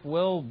 Joseph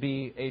will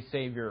be a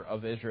Savior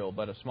of Israel,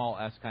 but a small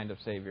s kind of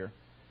Savior,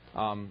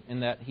 in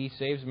that he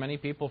saves many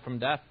people from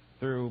death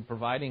through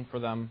providing for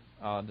them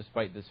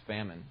despite this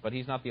famine. But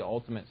he's not the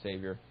ultimate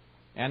Savior.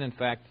 And in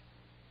fact,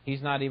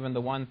 he's not even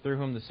the one through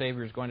whom the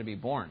Savior is going to be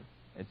born.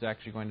 It's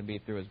actually going to be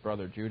through his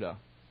brother Judah.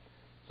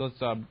 So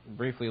let's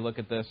briefly look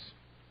at this.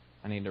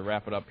 I need to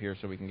wrap it up here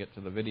so we can get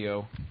to the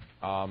video.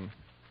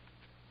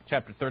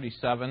 Chapter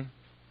 37.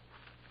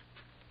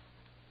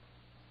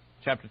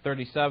 Chapter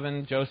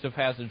 37, Joseph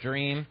has a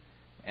dream,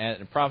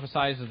 and it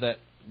prophesies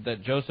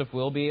that Joseph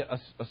will be a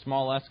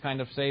small s kind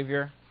of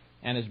Savior,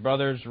 and his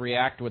brothers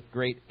react with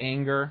great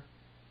anger.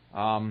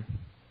 Verse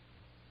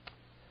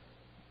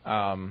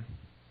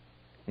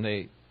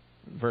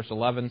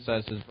 11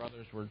 says his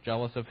brothers were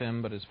jealous of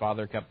him, but his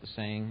father kept the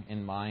saying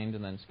in mind,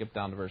 and then skip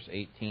down to verse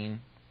 18.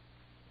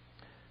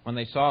 When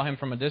they saw him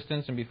from a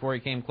distance, and before he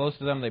came close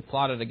to them, they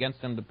plotted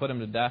against him to put him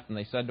to death, and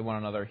they said to one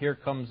another, "Here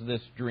comes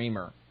this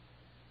dreamer."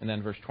 And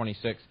then verse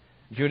 26,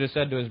 Judah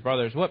said to his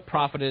brothers, "What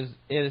profit is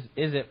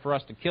it for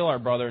us to kill our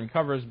brother and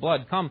cover his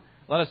blood? Come,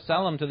 let us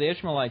sell him to the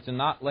Ishmaelites and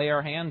not lay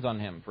our hands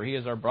on him, for he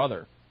is our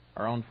brother,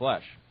 our own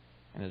flesh."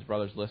 And his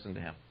brothers listened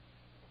to him.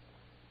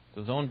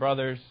 So his own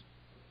brothers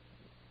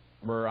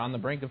were on the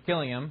brink of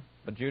killing him,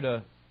 but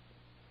Judah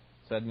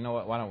said, "You know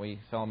what, why don't we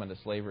sell him into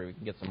slavery? We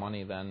can get some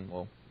money, then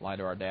we'll lie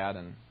to our dad,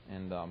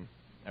 and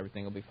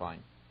everything will be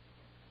fine."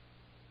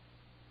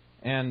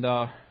 And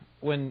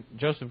when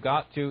Joseph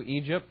got to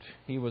Egypt,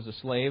 he was a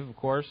slave, of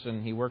course,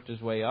 and he worked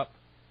his way up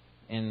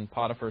in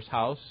Potiphar's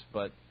house,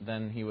 but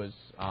then he was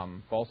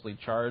falsely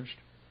charged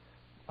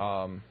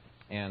and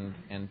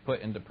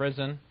put into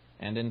prison.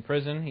 And in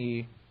prison,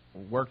 he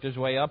worked his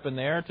way up in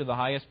there to the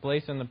highest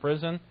place in the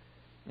prison.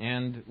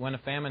 And when a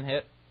famine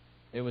hit,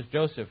 it was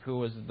Joseph who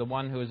was the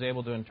one who was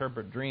able to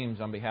interpret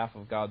dreams on behalf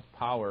of God's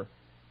power.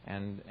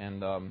 And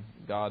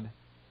God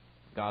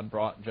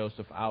brought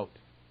Joseph out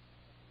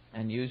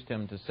and used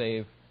him to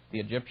save the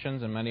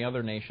Egyptians and many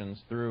other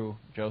nations through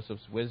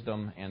Joseph's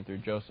wisdom and through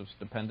Joseph's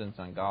dependence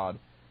on God.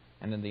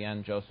 And in the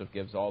end, Joseph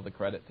gives all the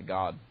credit to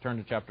God. Turn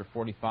to chapter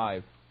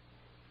 45.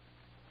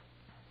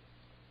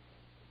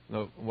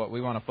 What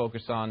we want to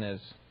focus on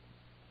is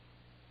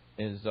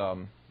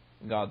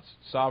God's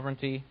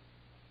sovereignty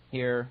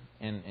here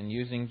in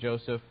using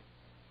Joseph.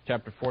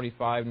 Chapter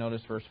 45,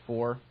 notice verse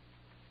 4.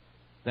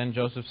 Then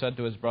Joseph said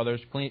to his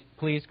brothers,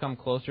 "Please come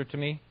closer to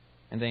me."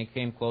 And they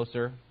came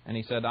closer, and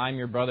he said, "I am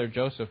your brother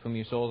Joseph, whom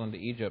you sold into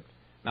Egypt.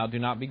 Now do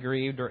not be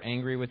grieved or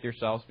angry with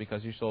yourselves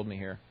because you sold me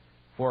here.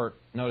 For,"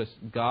 notice,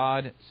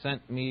 "God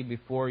sent me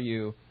before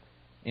you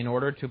in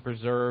order to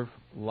preserve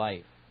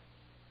life."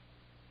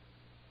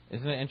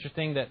 Isn't it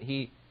interesting that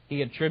he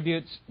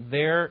attributes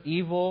their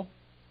evil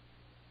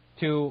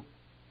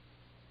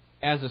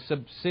as a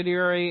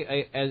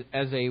subsidiary,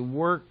 as a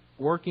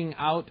working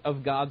out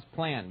of God's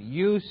plan?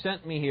 You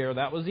sent me here,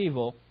 that was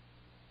evil.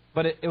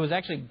 But it was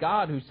actually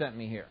God who sent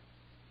me here.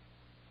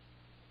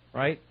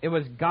 Right? It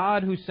was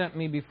God who sent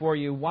me before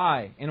you.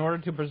 Why? In order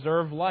to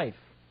preserve life.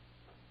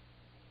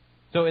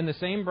 So in the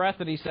same breath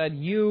that he said,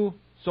 you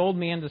sold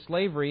me into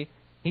slavery,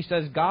 he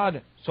says,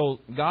 God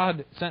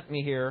sent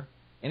me here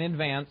in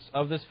advance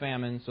of this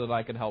famine so that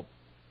I could help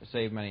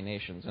save many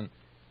nations. And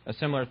a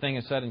similar thing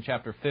is said in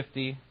chapter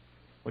 50.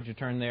 Would you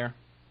turn there?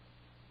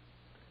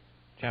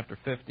 Chapter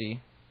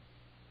 50,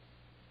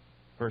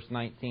 verse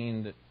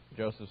 19, that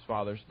Joseph's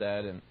father's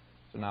dead, and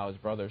so now his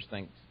brothers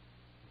think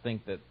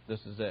that this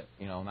is it.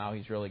 Now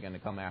he's really going to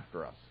come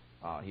after us.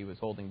 He was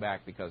holding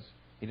back because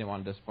he didn't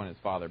want to disappoint his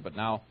father, but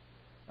now,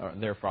 or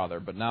their father.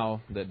 But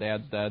now that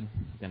Dad's dead,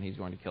 then he's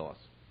going to kill us.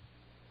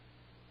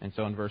 And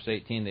so in verse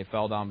 18, they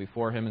fell down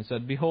before him and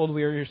said, "Behold,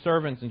 we are your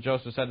servants." And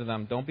Joseph said to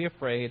them, "Don't be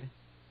afraid,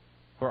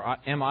 for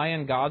am I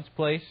in God's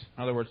place?"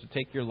 In other words, to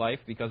take your life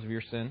because of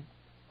your sin.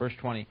 Verse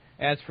 20,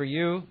 "As for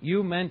you,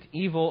 you meant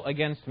evil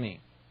against me,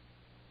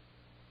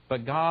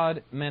 but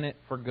God meant it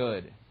for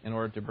good, in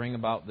order to bring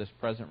about this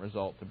present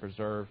result, to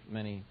preserve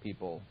many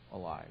people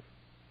alive."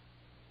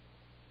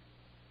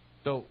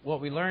 So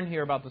what we learn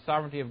here about the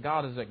sovereignty of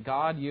God is that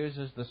God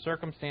uses the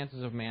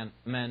circumstances of men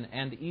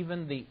and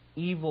even the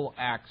evil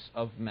acts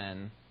of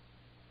men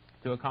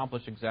to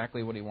accomplish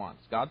exactly what He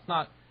wants. God's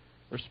not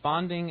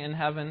responding in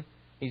heaven.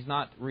 He's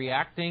not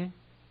reacting.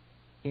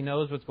 He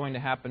knows what's going to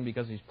happen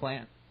because He's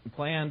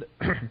planned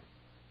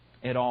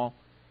it all.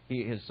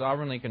 He has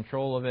sovereignly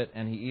control of it,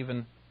 and He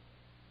even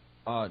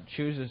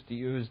chooses to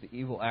use the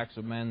evil acts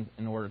of men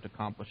in order to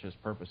accomplish His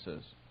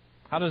purposes.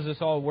 How does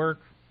this all work?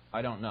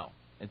 I don't know.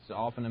 It's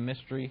often a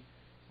mystery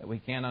that we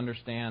can't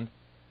understand.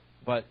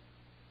 But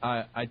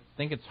I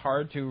think it's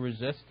hard to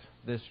resist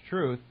this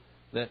truth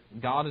that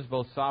God is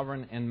both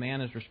sovereign and man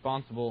is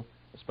responsible,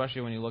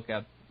 especially when you look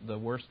at the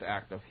worst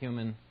act of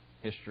human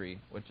history,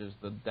 which is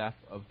the death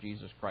of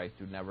Jesus Christ,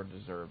 who never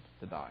deserved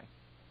to die.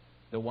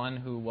 The one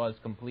who was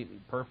completely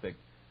perfect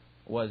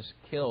was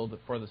killed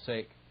for the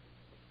sake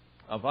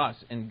of us.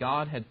 And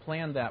God had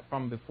planned that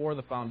from before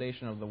the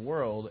foundation of the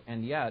world,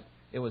 and yet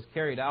it was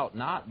carried out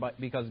not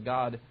because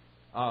God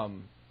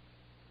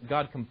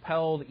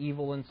compelled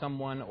evil in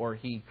someone or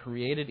He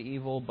created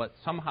evil, but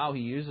somehow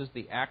He uses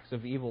the acts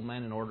of evil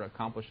men in order to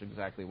accomplish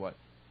exactly what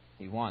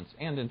He wants.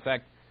 And in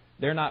fact,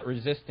 they're not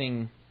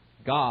resisting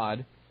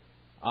God.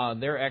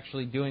 They're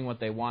actually doing what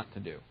they want to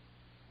do.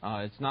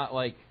 It's not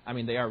like,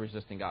 they are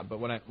resisting God, but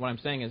what I'm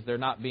saying is they're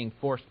not being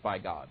forced by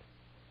God.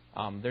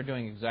 They're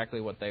doing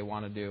exactly what they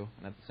want to do,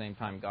 and at the same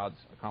time, God's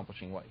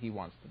accomplishing what He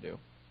wants to do.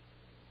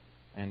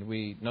 And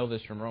we know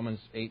this from Romans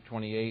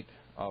 8:28,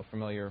 a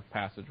familiar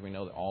passage. We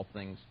know that all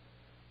things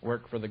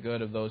work for the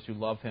good of those who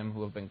love Him,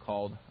 who have been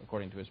called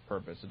according to His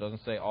purpose. It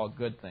doesn't say all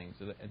good things.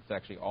 It's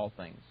actually all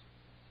things.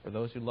 For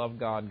those who love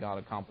God, God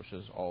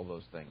accomplishes all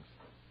those things.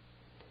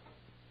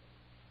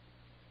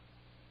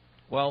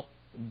 Well,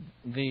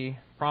 the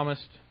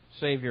promised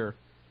Savior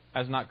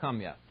has not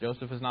come yet.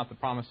 Joseph is not the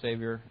promised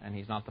Savior, and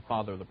he's not the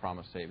father of the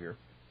promised Savior.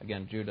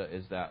 Again, Judah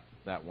is that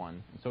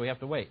one. And so we have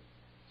to wait.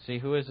 See,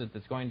 who is it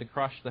that's going to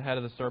crush the head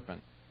of the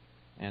serpent?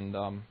 And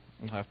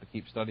we'll have to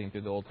keep studying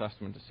through the Old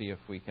Testament to see if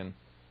we can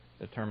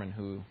determine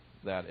who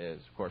that is.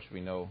 Of course, we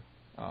know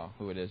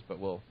who it is, but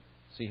we'll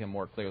see him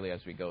more clearly as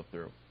we go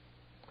through.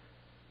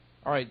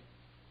 All right.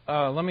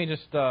 Let me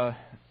just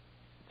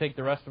take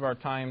the rest of our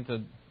time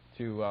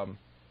to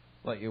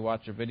let you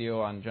watch a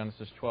video on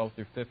Genesis 12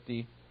 through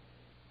 50.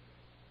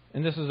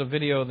 And this is a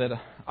video that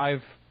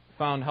I've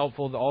found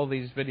helpful. All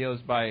these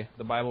videos by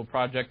the Bible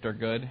Project are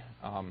good.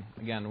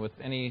 Again, with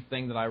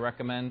anything that I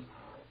recommend,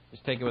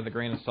 just take it with a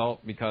grain of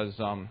salt, because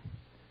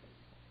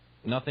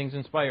nothing's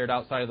inspired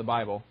outside of the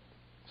Bible.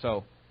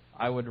 So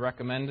I would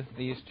recommend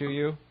these to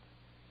you.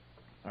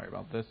 Sorry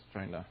about this.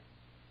 Trying to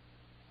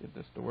get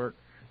this to work.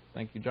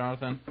 Thank you,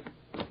 Jonathan.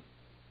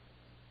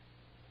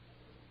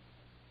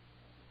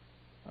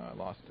 I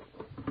lost it.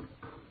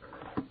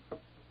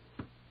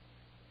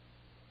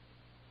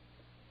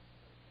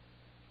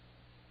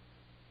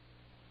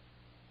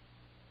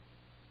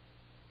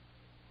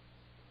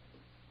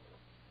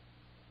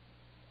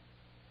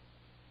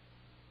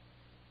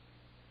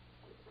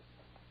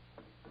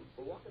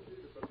 We're walking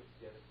through the book of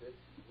Genesis,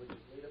 which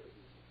is made up of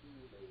these two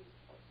main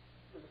parts.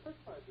 And the first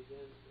part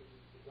begins in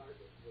the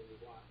garden, where we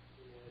watch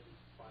humanity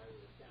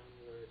spiraling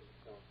downward and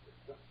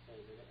self-destruction,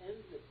 and it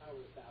ends in the Tower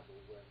of Babel,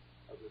 where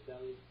a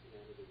rebellious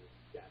humanity was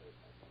scattered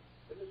by God.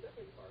 Then the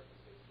second part of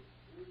Genesis,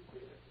 through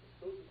Genesis,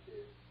 those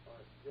two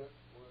are just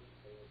one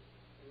family.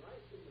 And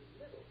right in the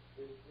middle,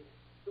 there's this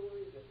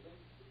story that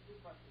links the two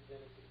parts of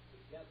Genesis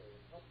together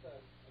and helps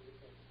us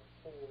understand what the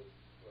whole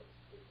book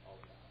is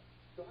all about.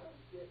 So how do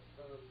we get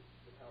from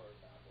the Tower of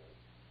Babel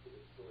to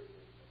the story of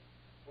Israel?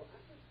 Well,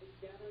 after the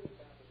scattering of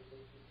Babel,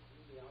 there's this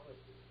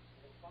genealogy,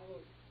 and it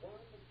follows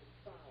one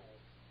beside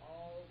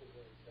all the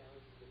way down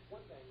to this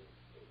one guy named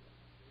Abraham.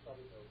 You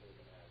probably know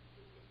Abraham as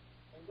Abraham.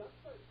 And God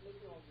starts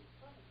making all these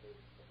promises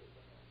to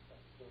Abraham, that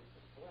He's going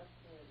to bless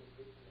him and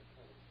give him a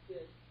ton of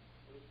kids.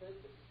 And He says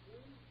that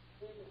through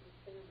him and his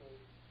family,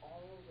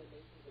 all the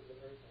nations of the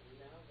earth are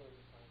now going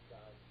to find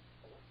God's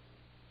blessing.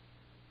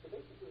 So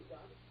basically,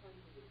 God is trying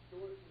to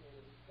restore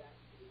humanity back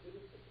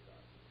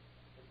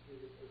to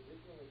his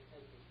original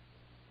intention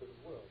for the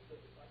world. So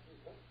it's like he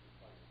wants to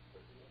plan for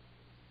creation.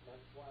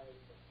 That's why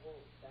the whole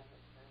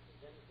second half of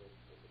Genesis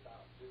is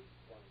about this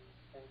one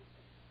family.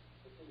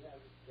 And so you have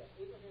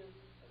Abraham,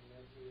 and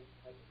then he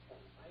has his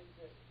son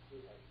Isaac, he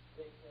has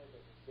Jacob,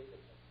 and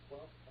Jacob has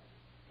 12 sons.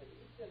 And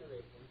each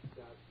generation,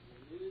 God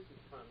renews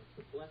his promise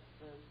to bless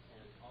them,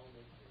 and all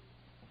nations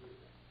through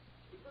them.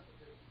 Because of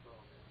this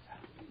promise,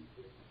 we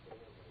bring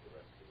family the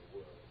rest of the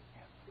world.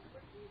 It's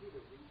pretty easy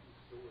to read these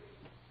stories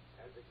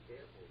as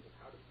examples of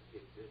how to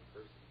be a good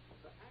person.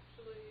 But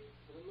actually,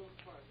 for the most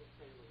part, this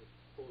family is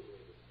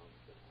totally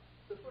dysfunctional.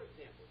 So, for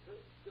example,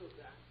 let's go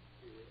back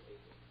to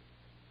Abraham.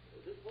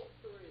 This whole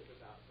story is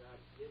about God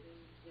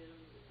giving him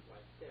his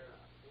wife Sarah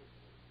a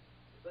family.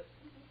 But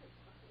he doesn't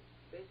try.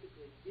 He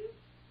basically gives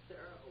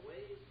Sarah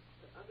away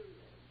to other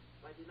men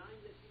by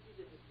denying that she's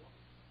even his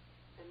wife.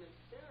 And then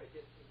Sarah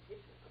gets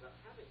impatient about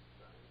having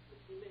sons, and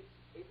she makes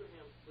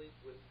Abraham sleep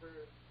with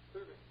her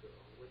servant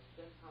girl, which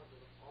then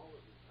causes all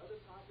of these other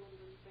problems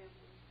in the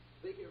family.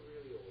 They get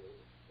really old,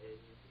 and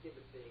you begin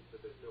to think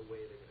that there's no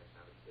way they're going to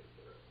have a kid of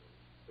their own.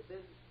 But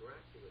then,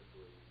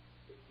 miraculously,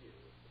 it's you,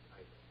 it's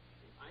Isaac.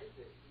 And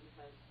Isaac, he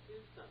has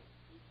two sons,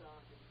 Esau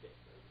and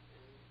Jacob,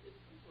 and it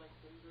seems like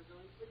things are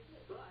going pretty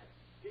good. But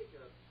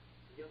Jacob,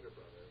 the younger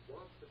brother,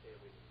 wants the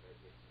family to make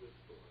switch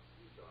from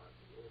Esau,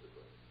 the older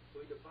brother.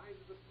 So he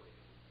devises a plan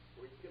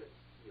where he's going to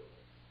steal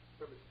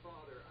from his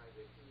father,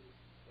 Isaac, who,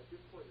 at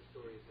this point in the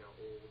story, is now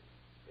old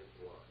and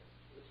blind.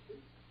 Which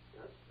is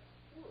that's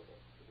horrible.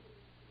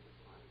 He's a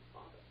blind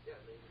father. Yeah,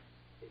 and then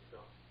he takes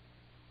off.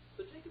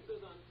 So Jacob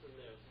goes on from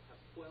there to have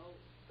 12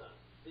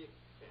 sons, big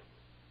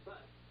family.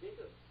 But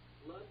Jacob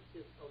loves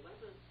his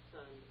 11th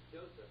son,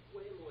 Joseph,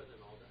 way more than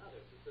all the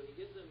others. And so he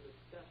gives him this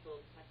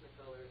special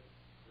Technicolor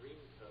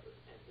green coat,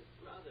 and his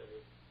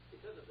brothers,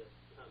 because of this,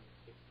 become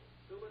extinct.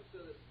 So much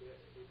so that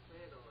they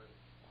plan on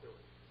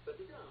killing him. But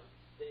they don't.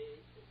 They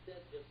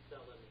instead just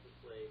sell him as a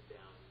slave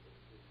down in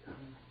Egypt.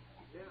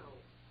 Now,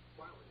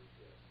 while in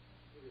Egypt,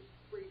 he was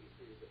crazy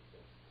for his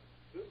success.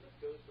 Joseph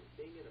goes from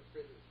being in a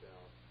prison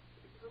cell to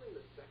becoming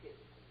the second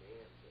in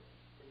command there.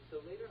 And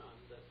so later on,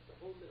 the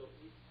whole Middle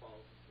East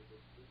falls into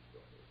this food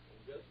shortage. And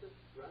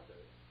Joseph's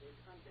brothers, they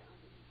come down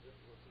to Egypt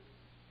looking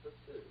for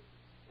food.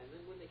 And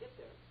then when they get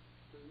there,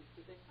 who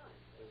should they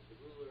find as the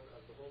ruler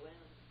of the whole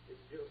land?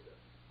 It's Joseph,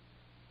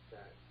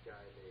 that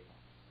guy they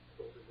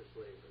sold into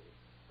slavery.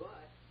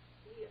 But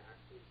he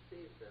actually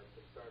saved them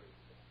from starving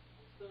to death.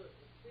 So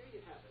here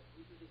you have it.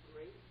 These are the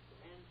great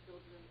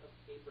grandchildren of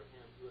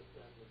Abraham who have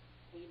done this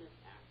heinous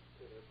act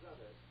to their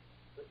brother.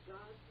 But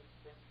God has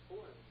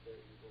transformed their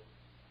evil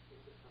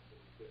into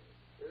something good.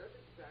 And that's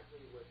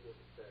exactly what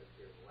Jacob says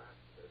here in the last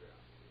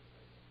paragraph of the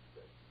Bible.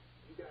 That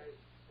you guys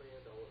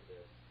planned all of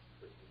this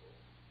for evil,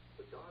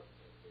 but God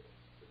planned it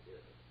for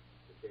good,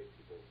 to save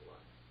people's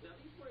lives. Now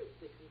these words,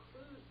 they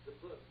conclude the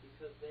book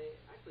because they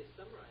actually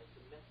summarize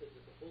the message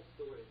of the whole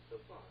story so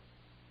far.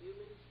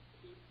 Humans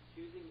keep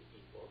choosing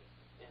evil,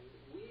 and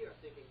we are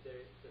thinking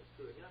they're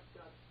screwing up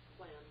God's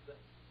plan, but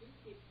he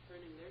keeps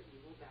turning their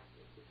evil back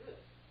into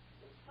good.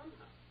 And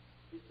somehow,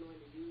 he's going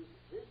to use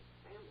this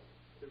family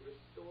to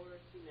restore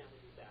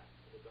humanity back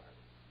to the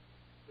garden.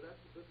 So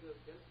that's the book of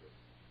Genesis.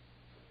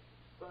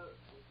 But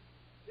we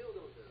still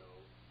don't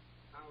know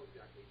how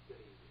exactly he's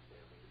going to use this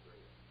family to bring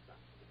us back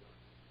to the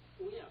garden.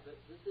 Well, yeah, but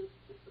this is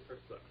just the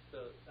first book.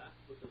 So that's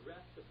what the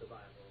rest of the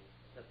Bible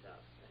sets out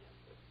to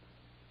answer.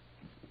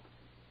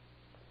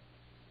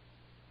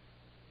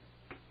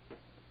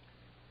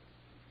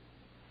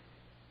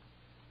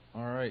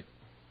 All right,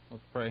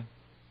 let's pray.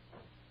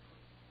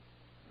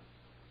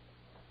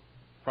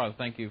 Father,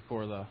 thank you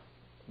for the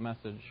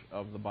message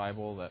of the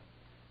Bible that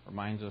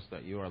reminds us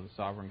that you are the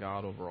sovereign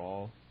God over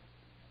all.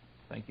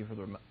 Thank you for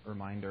the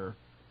reminder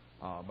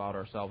about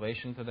our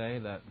salvation today,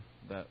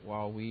 that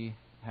while we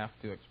have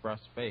to express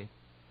faith,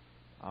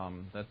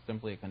 that's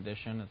simply a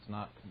condition. It's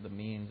not the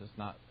means. It's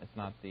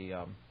not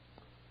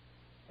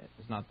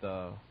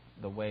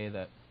the way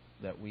that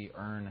we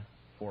earn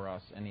for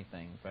us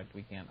anything. In fact,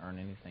 we can't earn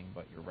anything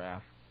but your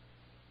wrath.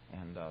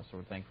 And so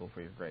we're thankful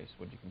for your grace.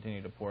 Would you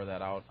continue to pour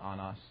that out on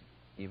us,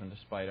 even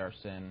despite our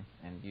sin,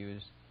 and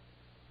use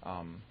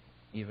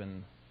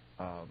even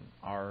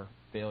our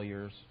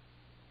failures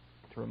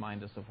to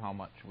remind us of how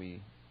much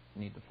we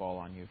need to fall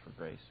on you for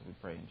grace. We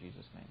pray in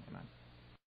Jesus' name. Amen.